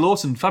 Vicky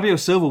Lawson, Fabio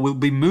Silva will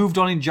be moved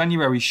on in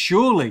January,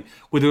 surely,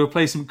 with a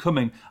replacement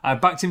coming. I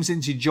backed him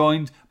since he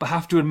joined, but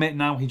have to admit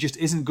now he just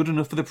isn't good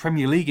enough for the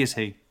Premier League, is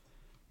he?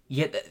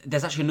 Yeah,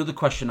 there's actually another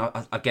question.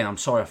 Again, I'm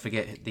sorry, I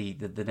forget the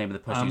name of the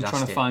person who's asked it. I'm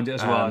trying to find it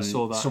as well. I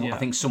saw that. I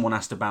think someone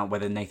asked about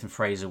whether Nathan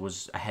Fraser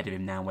was ahead of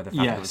him now, whether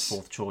Fabio was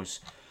fourth choice.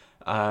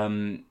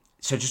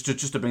 So just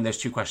to bring those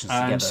two questions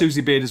together.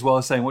 Susie Beard as well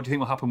is saying, what do you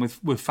think will happen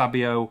with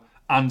Fabio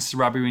and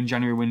Sarabia in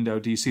January window?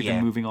 Do you see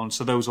them moving on?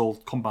 So those all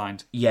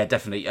combined. Yeah,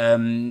 definitely.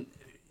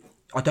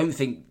 I don't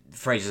think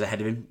Fraser's ahead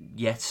of him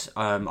yet.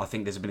 I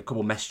think there's been a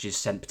couple of messages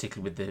sent,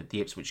 particularly with the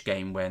Ipswich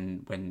game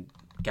when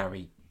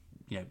Gary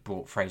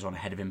brought Fraser on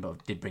ahead of him,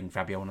 but did bring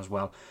Fabio on as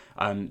well.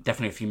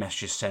 Definitely a few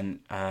messages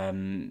sent, but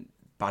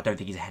I don't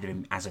think he's ahead of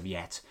him as of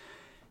yet.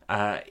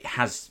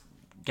 Has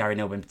Gary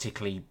Neville been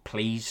particularly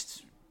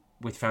pleased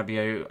with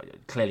Fabio?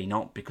 Clearly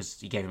not, because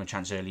he gave him a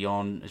chance early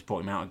on, has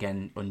brought him out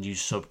again,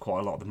 unused sub quite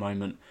a lot at the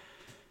moment.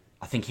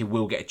 I think he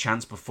will get a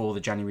chance before the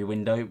January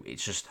window.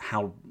 It's just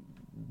how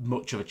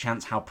much of a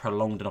chance, how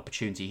prolonged an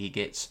opportunity he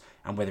gets,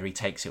 and whether he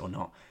takes it or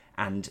not.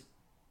 And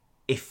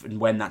if and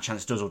when that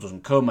chance does or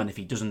doesn't come, and if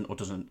he does or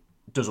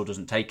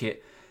doesn't take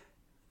it,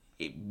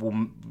 it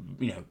will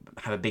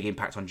have a big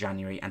impact on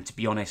January. And to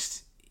be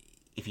honest,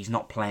 if he's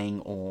not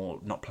playing or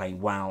not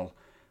playing well,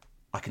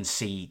 I can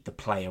see the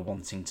player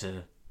wanting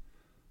to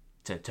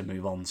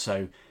move on.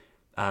 So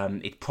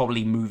it's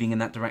probably moving in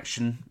that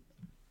direction.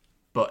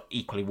 But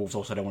equally, Wolves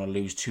also don't want to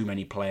lose too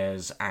many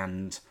players,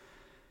 and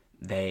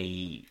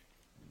they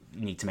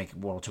need to make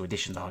one or two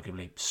additions,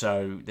 arguably.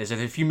 So there's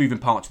a few moving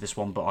parts to this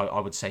one, but I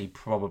would say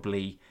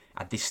probably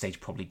at this stage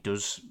probably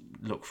does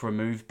look for a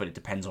move, but it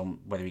depends on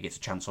whether he gets a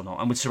chance or not.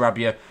 And with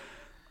Sarabia,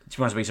 to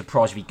be honest, I'd be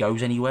surprised if he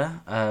goes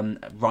anywhere.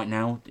 Right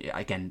now,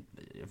 again,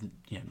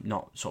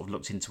 not sort of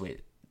looked into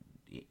it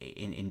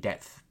in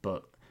depth,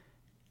 but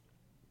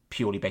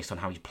purely based on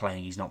how he's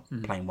playing, he's not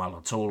playing well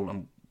at all.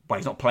 And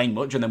he's not playing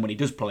much, and then when he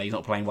does play, he's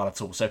not playing well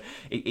at all. So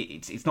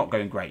it's not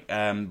going great.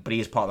 But he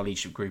is part of the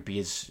leadership group. He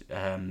is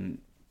an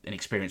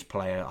experienced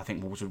player. I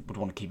think Wolves would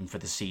want to keep him for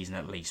the season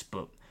at least.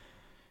 But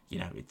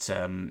it's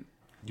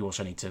you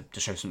also need to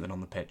show something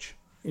on the pitch.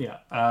 Yeah.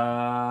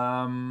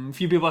 A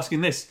few people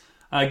asking this.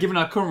 Given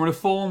our current run of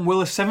form,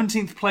 will a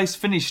 17th place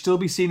finish still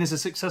be seen as a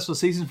successful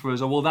season for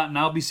us, or will that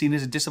now be seen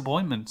as a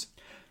disappointment?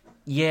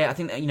 Yeah, I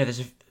think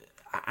there's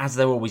as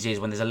there always is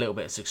when there's a little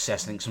bit of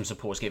success. I think some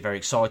supporters get very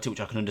excited,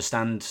 which I can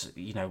understand.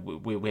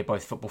 We're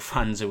both football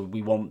fans, so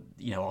we want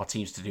our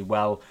teams to do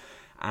well,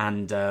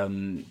 and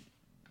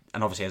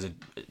obviously as a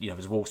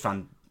Wolves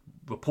fan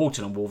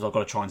reporting on Wolves, I've got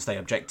to try and stay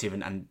objective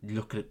and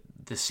look at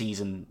the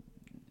season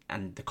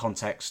and the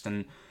context.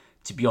 And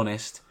to be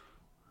honest,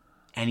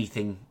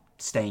 anything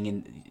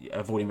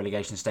avoiding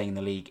relegation, staying in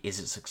the league is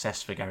a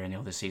success for Gary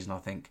O'Neill this season. I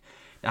think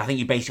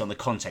you base it on the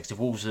context. If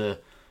Wolves are,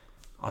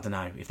 I don't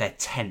know, if they're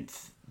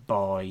 10th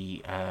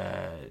by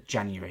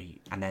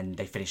January and then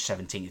they finish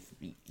 17th,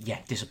 yeah,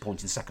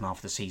 disappointing second half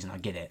of the season. I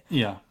get it.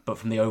 Yeah. But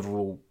from the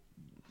overall,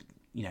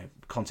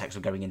 context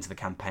of going into the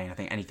campaign, I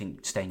think anything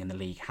staying in the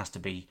league has to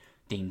be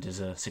deemed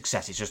as a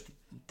success. It's just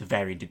the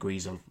varying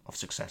degrees of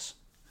success.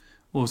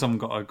 Wolves haven't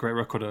got a great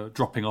record of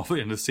dropping off at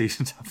the end of the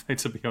season, have they,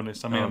 to be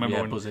honest? I mean, I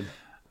remember buzzing.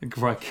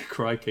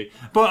 Crikey.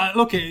 But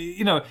look,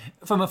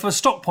 from a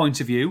stock point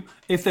of view,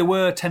 if they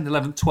were 10th,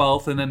 11th,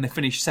 12th, and then they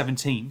finished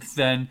 17th,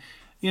 then,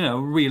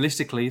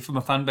 realistically, from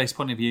a fan base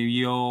point of view,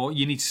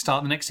 you need to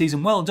start the next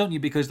season well, don't you?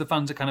 Because the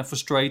fans are kind of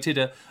frustrated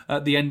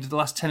at the end of the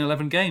last 10,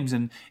 11 games.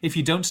 And if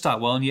you don't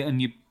start well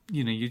and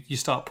you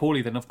start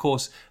poorly, then of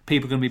course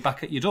people are going to be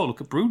back at your door.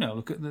 Look at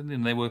Bruno.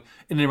 They were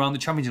in and around the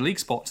Champions League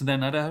spots and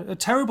then had a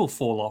terrible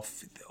fall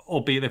off,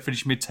 albeit they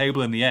finished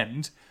mid-table in the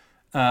end.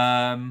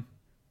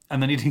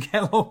 And then he didn't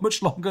get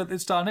much longer at the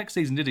start of next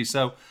season, did he?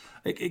 So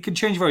it can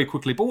change very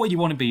quickly. But what you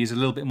want to be is a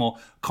little bit more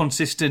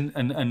consistent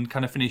and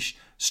kind of finish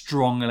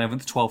strong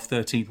 11th, 12th,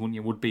 13th, wouldn't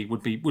you? Would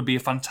be a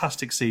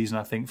fantastic season,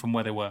 I think, from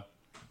where they were.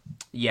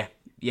 Yeah,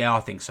 I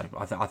think so.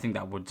 I think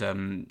that would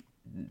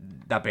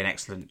that'd be an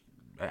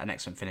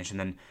excellent finish, and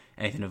then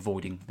anything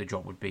avoiding the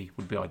drop would be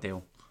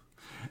ideal.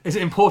 Is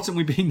it important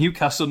we beat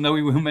Newcastle,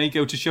 knowing we may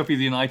go to Sheffield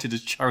United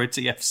as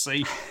charity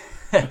FC?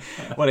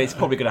 Well, it's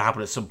probably going to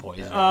happen at some point,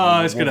 isn't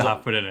it? It's going to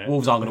happen, isn't it?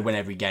 Wolves aren't going to win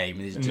every game,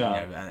 No.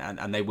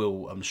 And they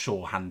will, I'm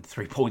sure, hand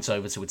 3 points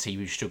over to a team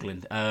who's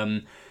struggling.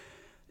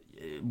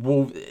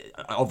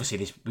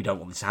 Obviously, we don't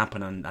want this to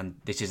happen, and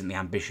this isn't the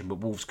ambition, but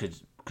Wolves could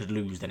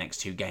lose the next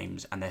 2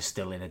 games, and they're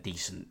still in a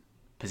decent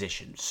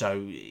position.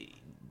 So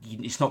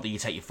it's not that you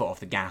take your foot off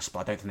the gas, but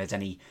I don't think there's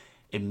any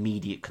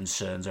immediate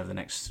concerns over the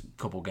next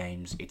couple of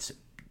games. It's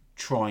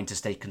trying to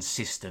stay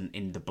consistent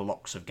in the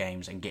blocks of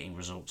games and getting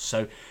results.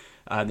 So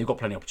they've got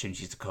plenty of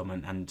opportunities to come,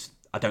 and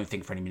I don't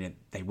think for any minute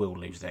they will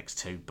lose the next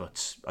 2,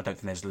 but I don't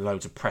think there's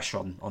loads of pressure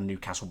on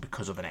Newcastle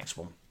because of the next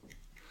one.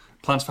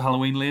 Plans for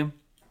Halloween, Liam?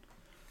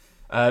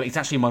 It's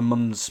actually my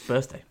mum's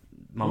birthday.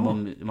 My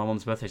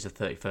mum's birthday is the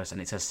 31st,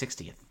 and it's her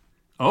 60th.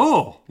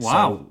 Oh,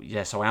 wow.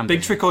 So I am...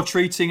 Big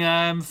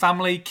trick-or-treating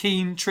family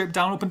keen trip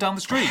up and down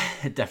the street?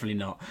 Definitely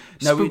not.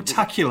 No,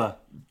 spectacular.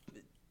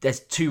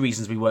 There's 2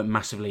 reasons we weren't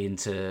massively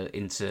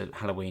into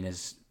Halloween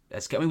as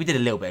we did a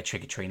little bit of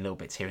trick-or-treating, little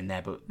bits here and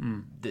there, but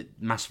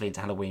massively into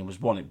Halloween was,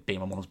 1, it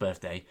being my mum's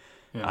birthday,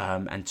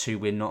 and 2,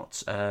 we're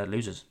not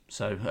losers.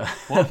 So...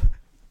 What?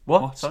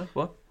 What? Sorry,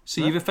 what?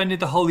 So you've offended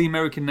the whole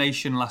American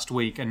nation last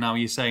week, and now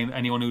you're saying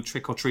anyone who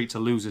trick-or-treats are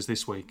losers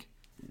this week?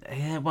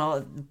 Yeah,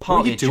 well,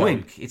 partly a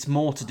joke. It's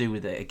more to do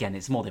with it. Again,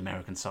 it's more the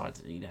American side.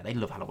 They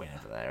love Halloween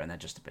over there, and they're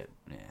just a bit,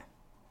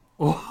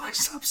 Oh,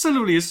 it's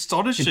absolutely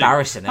astonishing. It's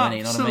embarrassing, isn't it?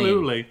 You know what I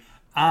mean?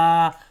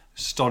 Absolutely.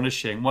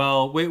 Astonishing.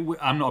 Well,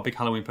 I'm not a big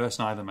Halloween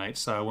person either, mate,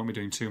 so I won't be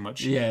doing too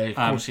much. Yeah, of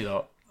course you're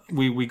not.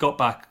 We got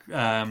back,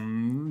 I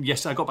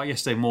got back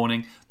yesterday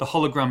morning. The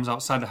holograms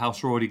outside the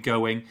house are already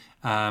going.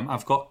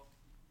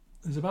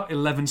 There's about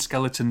 11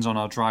 skeletons on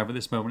our drive at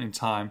this moment in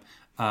time.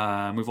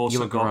 We've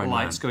also got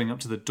lights going up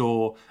to the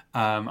door.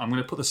 I'm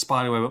going to put the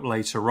spiderweb up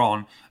later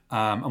on.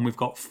 And we've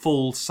got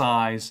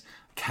full-size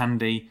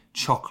candy,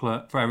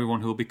 chocolate for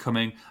everyone who will be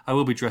coming. I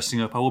will be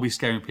dressing up. I will be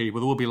scaring people.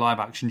 There will be a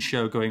live-action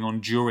show going on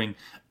during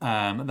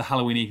the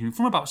Halloween evening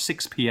from about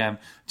 6 p.m.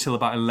 till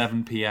about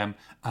 11 p.m.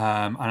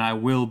 And I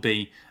will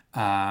be...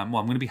 I'm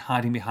going to be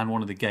hiding behind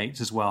one of the gates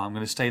as well. I'm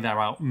going to stay there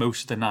out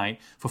most of the night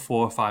for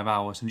 4 or 5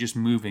 hours and just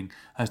moving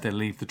as they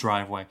leave the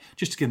driveway,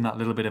 just to give them that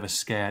little bit of a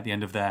scare at the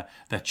end of their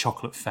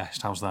chocolate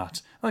fest. How's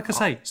that? Like I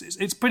say,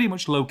 it's pretty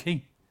much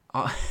low-key.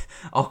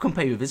 I'll come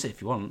pay you a visit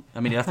if you want. I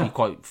mean, it'd have to be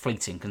quite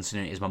fleeting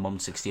considering it is my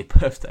mum's 60th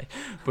birthday.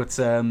 But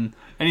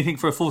anything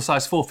for a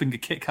full-size 4-finger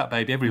Kit Kat,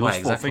 baby. Everybody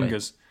loves 4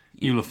 fingers.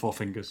 You'll have 4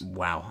 fingers.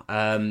 Wow.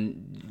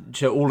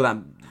 So all of that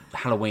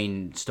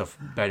Halloween stuff,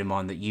 bear in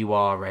mind that you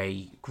are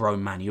a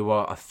grown man. You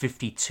are a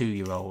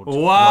 52-year-old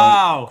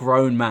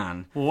grown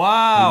man who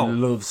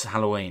loves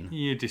Halloween.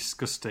 You're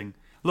disgusting.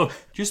 Look,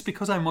 just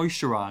because I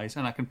moisturise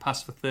and I can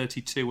pass for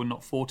 32 and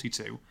not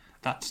 42,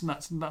 that's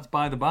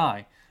by the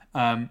by.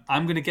 I'm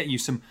going to get you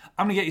some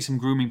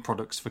grooming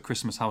products for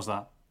Christmas. How's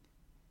that?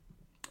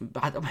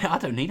 I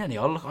don't need any.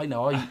 I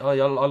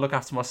look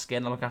after my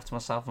skin. I look after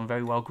myself. I'm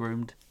very well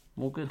groomed.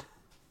 All good.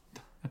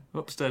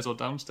 Upstairs or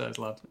downstairs,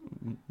 lad?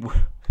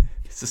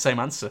 It's the same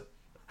answer.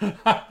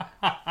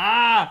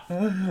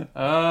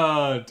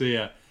 Oh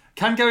dear.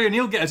 Can Gary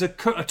O'Neill get us a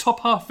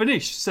top half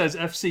finish? Says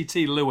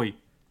FCT Louis.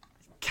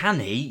 Can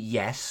he?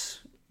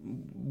 Yes.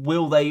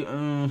 Will they?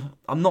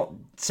 I'm not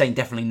saying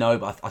definitely no,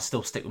 but I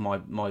still stick with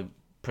my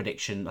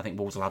prediction. I think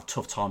Wolves will have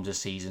tough times this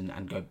season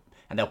and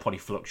they'll probably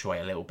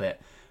fluctuate a little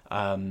bit.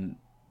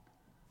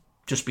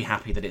 Just be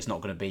happy that it's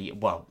not going to be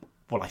what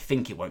I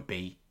think it won't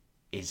be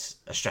is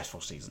a stressful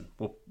season.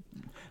 Well,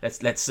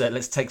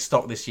 let's take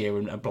stock this year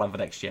and plan for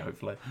next year,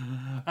 hopefully.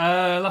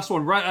 Last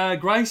one.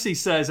 Gracie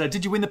says,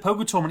 "Did you win the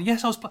poker tournament?"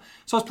 Yes, I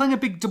was playing a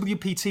big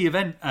WPT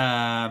event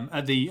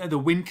at the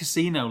Wynn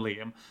Casino,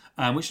 Liam,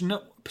 which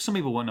some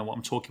people won't know what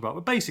I'm talking about.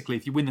 But basically,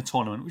 if you win the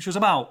tournament, which was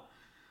about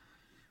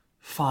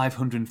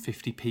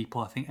 550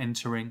 people, I think,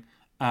 entering,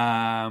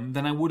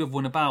 then I would have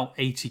won about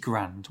 80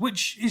 grand,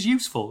 which is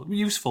useful.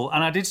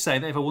 And I did say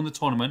that if I won the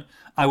tournament,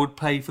 I would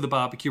pay for the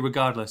barbecue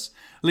regardless.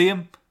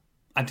 Liam,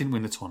 I didn't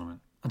win the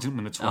tournament.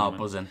 Oh,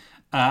 buzzing.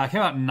 I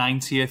came out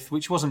 90th,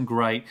 which wasn't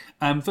great.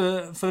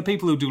 For the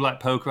people who do like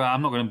poker,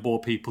 I'm not going to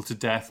bore people to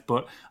death,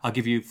 but I'll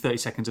give you 30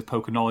 seconds of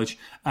poker knowledge.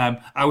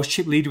 I was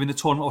chip leader in the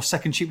tournament, or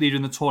second chip leader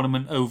in the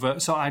tournament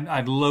so I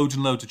had loads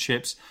and loads of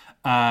chips.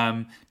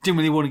 Didn't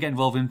really want to get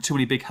involved in too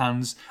many big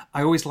hands.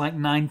 I always like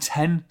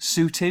 9-10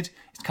 suited.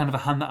 It's kind of a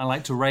hand that I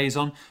like to raise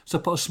on. So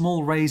I put a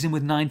small raise in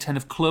with 9-10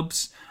 of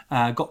clubs.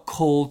 Got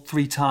called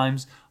 3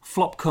 times.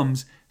 Flop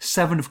comes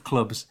 7 of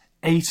clubs,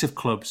 8 of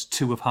clubs,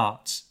 2 of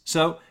hearts.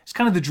 So it's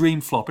kind of the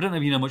dream flop. I don't know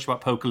if you know much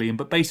about poker, Liam,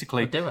 but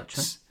basically... I do,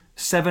 actually.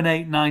 7,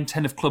 8, 9,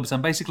 10 of clubs.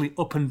 I'm basically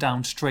up and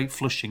down straight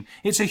flushing.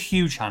 It's a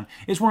huge hand.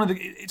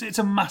 It's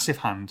a massive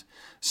hand.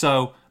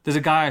 So there's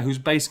a guy who's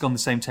basically on the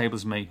same table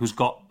as me, who's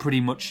got pretty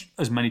much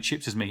as many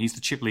chips as me. He's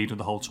the chip leader of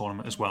the whole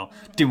tournament as well.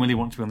 Didn't really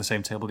want to be on the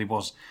same table he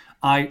was.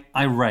 I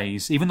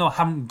raise. Even though I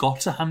haven't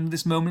got a hand at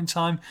this moment in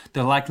time,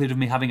 the likelihood of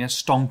me having a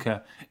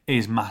stonker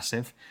is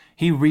massive.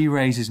 He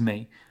re-raises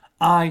me.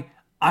 I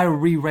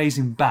re-raise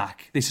him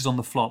back. This is on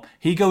the flop.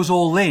 He goes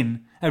all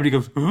in. Everybody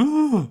goes,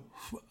 "Ooh,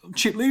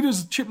 chip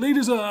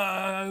leaders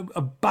are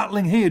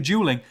battling here,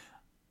 dueling."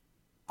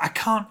 I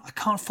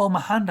can't fold my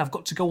hand. I've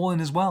got to go all in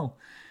as well.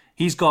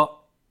 He's got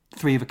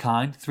 3 of a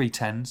kind, 3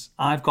 10s.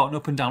 I've got an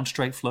up and down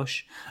straight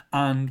flush,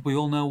 and we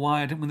all know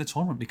why I didn't win the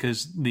tournament,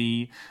 because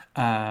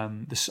I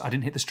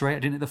didn't hit the straight, I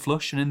didn't hit the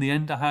flush, and in the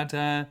end I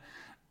had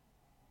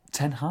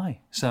 10 high.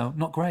 So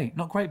not great,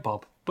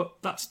 Bob.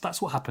 But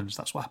that's what happens.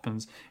 That's what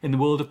happens in the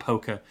world of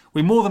poker.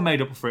 We more than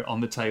made up for it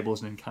on the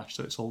tables and in cash,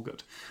 so it's all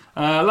good.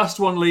 Last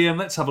one, Liam.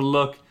 Let's have a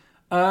look.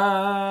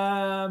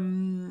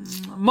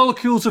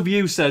 Molecules of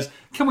You says,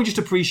 "Can we just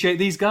appreciate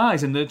these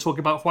guys?" And they're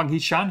talking about Hwang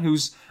Hee-chan,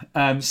 who's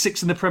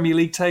 6th in the Premier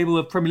League table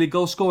of Premier League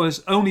goal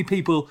scorers. Only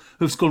people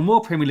who've scored more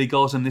Premier League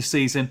goals in this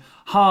season: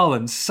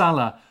 Haaland,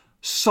 Salah,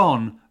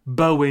 Son,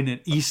 Bowen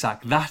and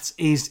Isak. That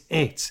is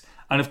it.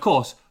 And of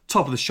course,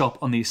 top of the shop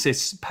on the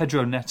assists,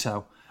 Pedro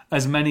Neto.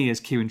 As many as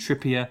Kieran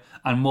Trippier,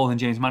 and more than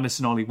James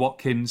Maddison, Ollie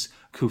Watkins,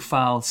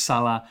 Kufal,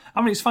 Salah.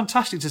 I mean, it's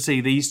fantastic to see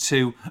these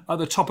two at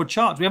the top of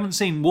charts. We haven't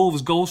seen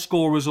Wolves goal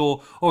scorers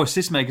or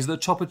assist makers at the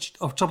top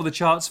of the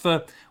charts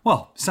for,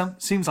 well,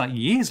 seems like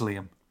years,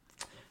 Liam.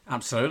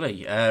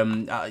 Absolutely.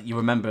 You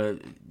remember,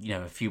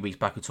 a few weeks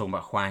back we were talking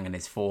about Hwang and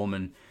his form,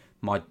 and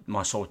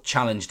my sort of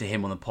challenge to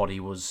him on the poddy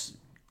was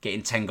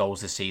getting 10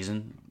 goals this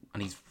season,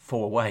 and he's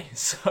 4 away.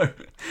 So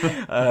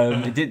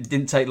it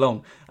didn't take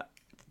long.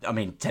 I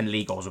mean, 10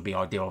 league goals would be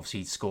ideal. Obviously,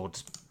 he scored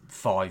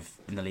 5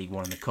 in the league,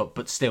 1 in the cup,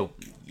 but still,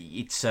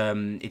 it's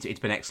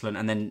been excellent.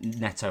 And then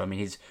Neto, I mean,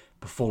 his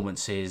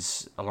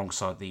performances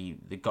alongside the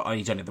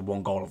he's only the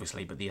 1 goal,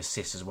 obviously, but the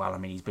assists as well. I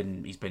mean, he's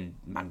been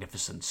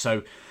magnificent.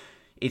 So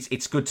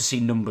it's good to see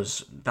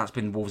numbers. That's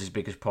been Wolves'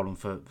 biggest problem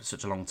for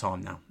such a long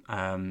time now.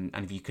 And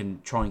if you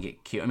can try and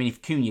get Cunha, I mean,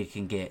 if Cunha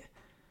can get,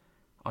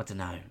 I don't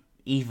know,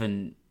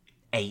 even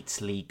 8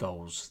 league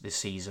goals this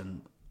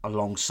season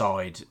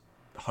alongside,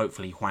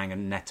 hopefully, Hwang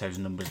and Neto's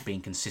numbers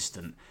being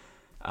consistent,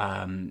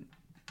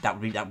 that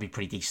would be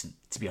pretty decent,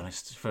 to be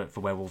honest, for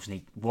where Wolves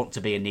want to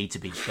be and need to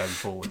be going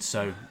forward.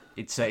 So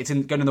it's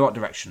going in the right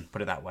direction,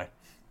 put it that way.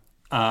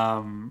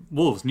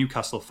 Wolves,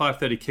 Newcastle,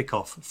 5:30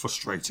 kickoff,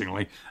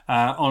 frustratingly,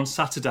 on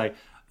Saturday.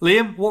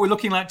 Liam, what we're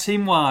looking like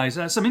team-wise?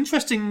 Some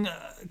interesting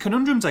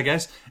conundrums, I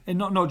guess, and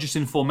not just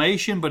in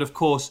formation, but of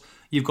course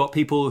you've got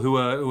people who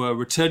are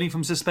returning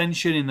from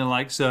suspension in the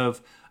likes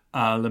of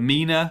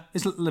Lamina.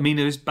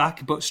 Lamina is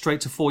back, but straight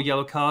to 4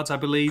 yellow cards, I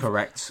believe.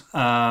 Correct.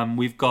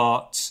 We've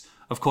got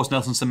Of course,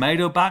 Nelson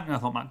Semedo back, and I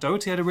thought Matt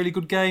Doherty had a really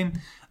good game.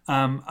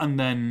 And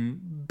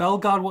then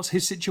Bellegarde, what's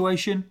his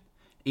situation?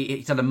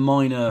 He's had a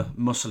minor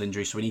muscle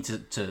injury, so we need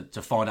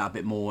to find out a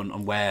bit more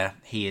on where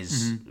he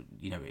is.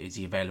 Is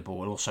he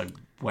available? And also,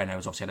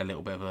 Bueno's obviously had a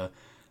little bit of a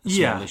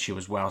small issue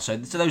as well. So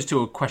those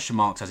two are question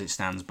marks as it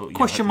stands. But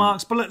question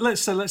marks. But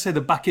let's say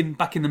they're back in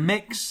the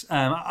mix.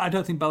 I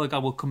don't think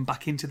Bellegarde will come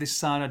back into this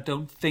side. I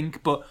don't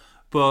think. But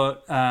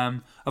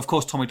of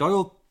course, Tommy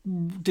Doyle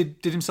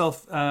did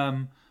himself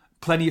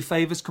plenty of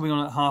favours coming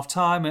on at half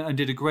time and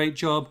did a great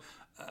job.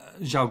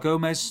 João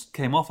Gomez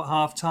came off at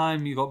half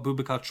time. You got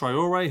Boubacar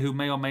Traoré, who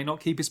may or may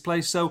not keep his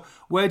place. So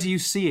where do you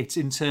see it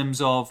in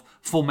terms of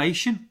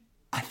formation?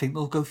 I think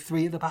they'll go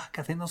 3 at the back.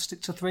 I think they'll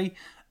stick to 3,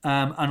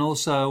 and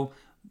also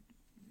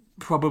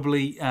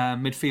probably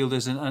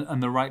midfielders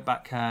and the right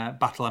back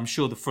battle. I'm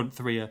sure the front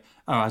 3 are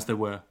as they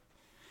were.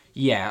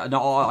 Yeah,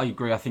 no, I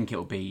agree. I think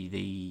it'll be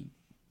the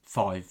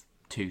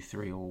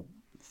 5-2-3 or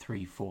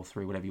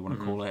 3-4-3, whatever you want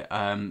to call it,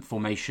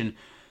 formation.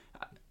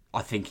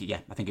 I think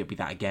it'll be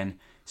that again.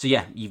 So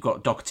yeah, you've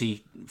got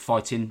Doherty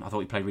fighting. I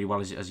thought he played really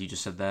well, as you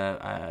just said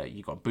there.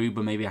 You've got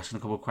Bouba maybe asking a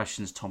couple of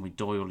questions. Tommy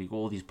Doyle. You've got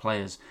all these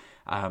players,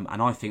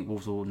 and I think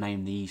Wolves will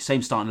name the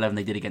same starting 11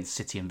 they did against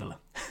City and Villa.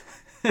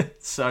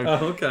 So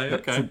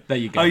okay. So there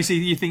you go. Oh,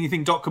 you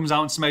think Doc comes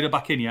out and Semedo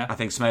back in? Yeah. I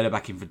think Semedo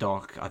back in for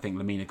Doc. I think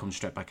Lamina comes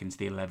straight back into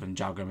the 11.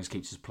 João Gomez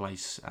keeps his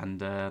place, and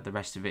the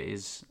rest of it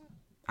is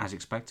as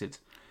expected.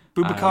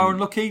 Boubacar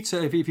unlucky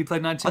if he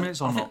played 90 minutes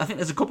or not? I think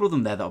there's a couple of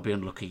them there that'll be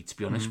unlucky, to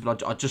be honest.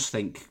 But I just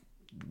think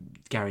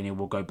Gary Neal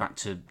will go back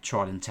to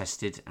tried and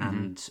tested,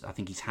 and I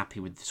think he's happy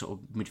with the sort of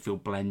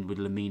midfield blend with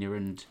Lamina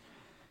and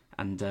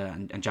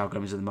João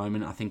Gomez at the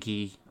moment. I think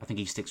he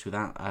sticks with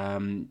that.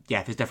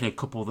 There's definitely a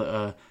couple that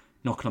are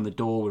knocking on the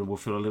door and will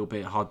feel a little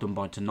bit hard done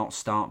by to not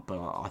start.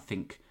 But I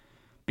think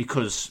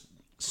because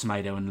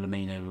Semedo and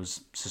Lamina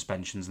was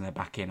suspensions and they're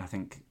back in, I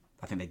think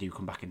they do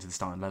come back into the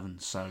starting 11.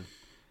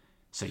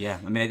 So yeah,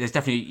 I mean, it's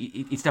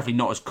definitely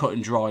not as cut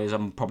and dry as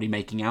I'm probably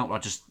making out.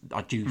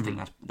 I do think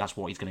that's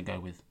what he's going to go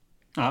with.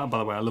 By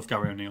the way, I love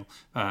Gary O'Neill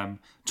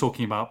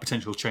talking about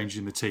potential changes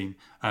in the team.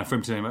 For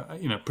him to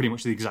name, pretty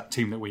much the exact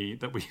team that we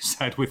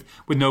said with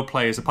no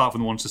players apart from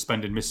the one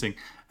suspended missing.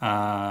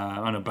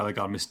 I know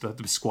Bellegarde missed the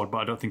squad, but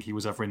I don't think he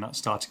was ever in that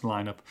starting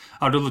lineup.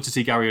 I'd love to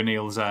see Gary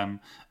O'Neill's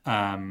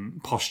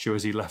posture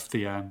as he left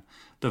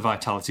the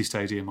Vitality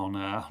Stadium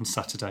on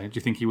Saturday. Do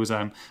you think he was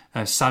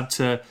sad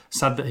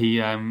that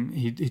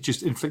he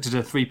just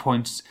inflicted 3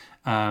 points?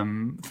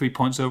 3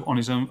 points on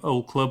his own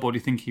old club, or do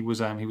you think he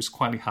was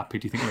quietly happy?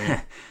 Do you think,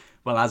 Liam?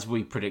 Well, as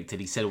we predicted,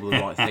 he said all the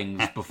right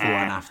things before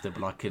and after,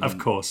 but I can of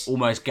course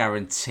almost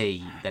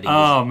guarantee that he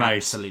was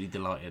absolutely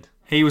delighted.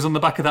 He was on the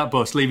back of that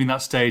bus leaving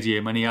that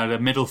stadium, and he had a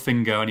middle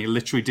finger, and he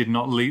literally did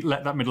not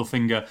let that middle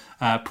finger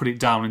put it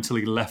down until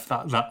he left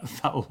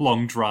that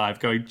long drive,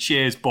 going,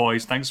 "Cheers,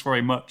 boys! Thanks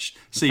very much.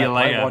 See you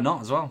later." Why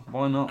not as well?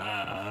 Why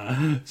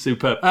not?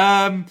 Superb.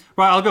 Right,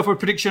 I'll go for a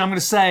prediction. I'm going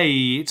to say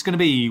it's going to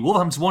be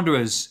Wolverhampton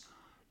Wanderers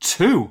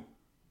 2,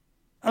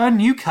 and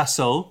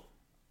Newcastle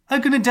are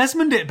going to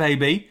Desmond it,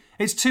 baby.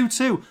 It's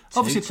 2-2.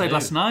 Obviously played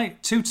last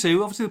night.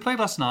 2-2. Obviously they played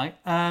last night.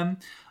 I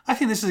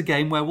think this is a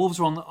game where Wolves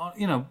are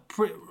on,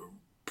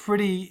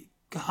 pretty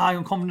high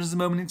on confidence at the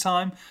moment in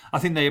time. I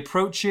think they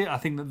approach it. I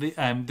think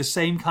that the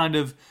same kind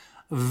of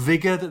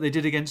vigour that they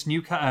did against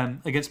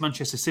against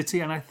Manchester City,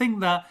 and I think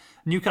that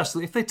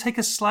Newcastle, if they take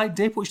a slight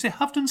dip, which they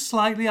have done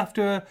slightly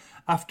after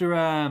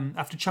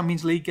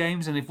Champions League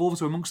games, and if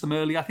Wolves were amongst them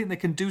early, I think they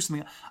can do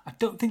something. I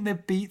don't think they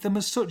beat them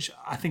as such.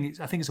 I think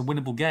it's a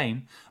winnable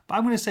game, but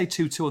I'm going to say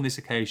 2-2 on this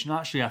occasion.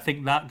 Actually, I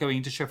think that going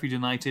into Sheffield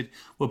United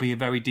will be a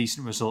very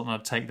decent result, and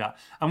I'd take that.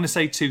 I'm going to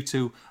say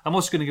 2-2. I'm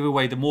also going to give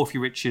away the Morphy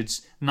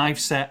Richards knife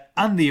set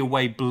and the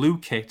away blue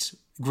kit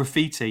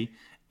graffiti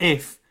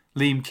if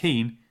Liam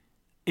Keane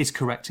is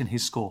correct in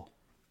his score.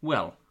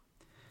 Well,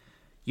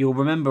 you'll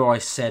remember I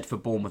said for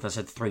Bournemouth, I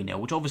said 3-0,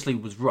 which obviously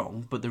was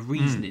wrong, but the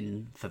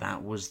reasoning for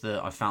that was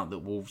that I felt that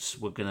Wolves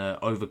were going to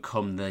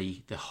overcome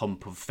the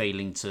hump of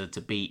failing to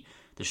beat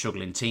the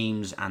struggling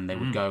teams, and they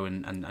would go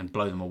and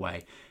blow them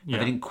away. Yeah.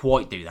 They didn't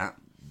quite do that,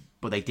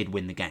 but they did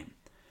win the game.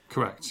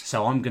 Correct.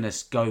 So I'm going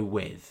to go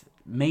with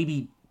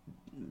maybe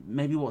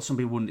what some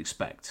people wouldn't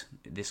expect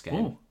in this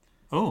game.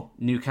 Oh.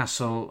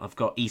 Newcastle have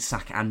got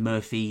Isak and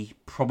Murphy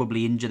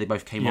probably injured. They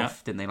both came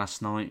off, didn't they,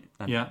 last night?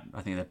 I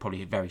think they're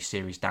probably very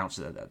serious doubts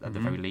at the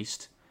very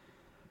least.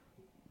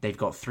 They've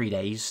got 3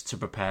 days to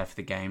prepare for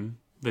the game.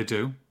 They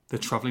do. They're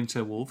travelling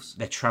to Wolves.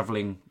 They're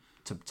travelling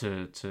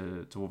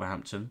to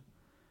Wolverhampton.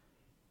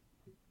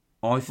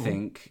 I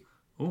think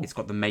it's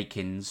got the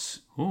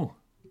makings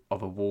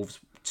of a Wolves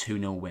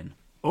 2-0 win.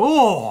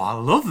 Oh, I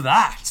love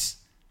that.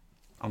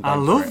 I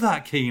love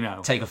that,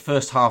 Keno. Take a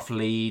first half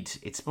lead.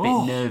 It's a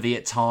bit nervy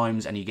at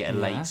times, and you get a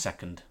late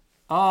second.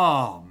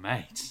 Oh,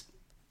 mate.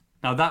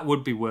 Now, that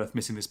would be worth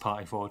missing this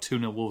party for a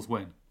 2-0 Wolves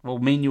win. Well,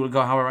 me and you will go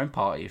have our own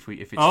party if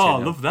it's 2-0.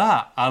 I love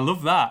that. I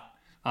love that.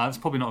 It's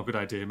probably not a good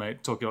idea,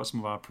 mate. Talking about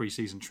some of our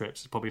pre-season trips.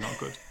 It's probably not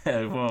good.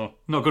 Well,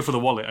 not good for the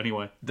wallet,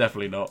 anyway.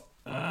 Definitely not.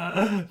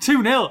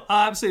 2-0.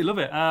 I absolutely love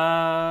it.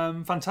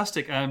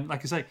 Fantastic.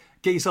 Like I say,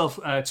 get yourself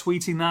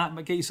tweeting that,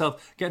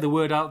 get the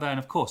word out there, and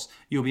of course,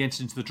 you'll be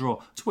entered into the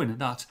draw to win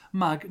that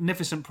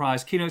magnificent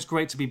prize. Keno, it's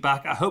great to be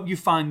back. I hope you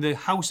find the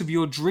house of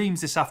your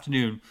dreams this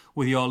afternoon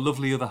with your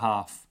lovely other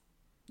half.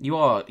 You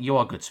are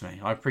good to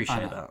me. I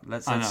appreciate that.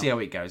 Let's see how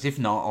it goes. If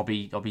not, I'll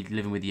be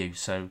living with you.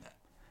 So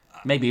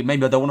maybe I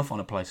don't want to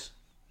find a place.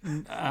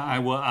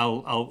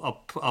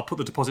 I'll put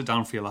the deposit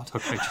down for you, lad.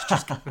 Okay,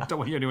 just I don't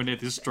want you anywhere near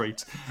this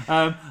street.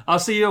 I'll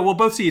see you. We'll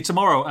both see you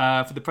tomorrow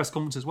for the press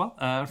conference as well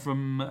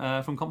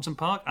from Compton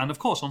Park, and of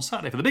course on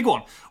Saturday for the big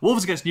one,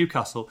 Wolves against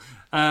Newcastle.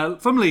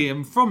 From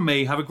Liam, from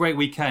me, have a great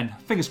weekend.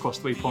 Fingers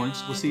crossed, 3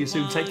 points. We'll see you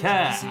soon. Take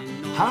care.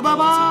 Bye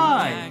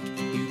bye.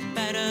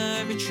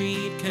 Better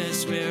retreat,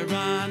 cause we're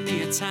on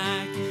the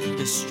attack.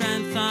 The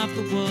strength of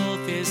the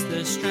wolf is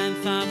the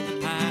strength of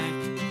the pack.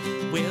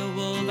 We're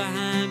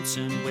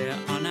Wolverhampton, we're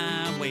on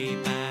our way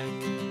back.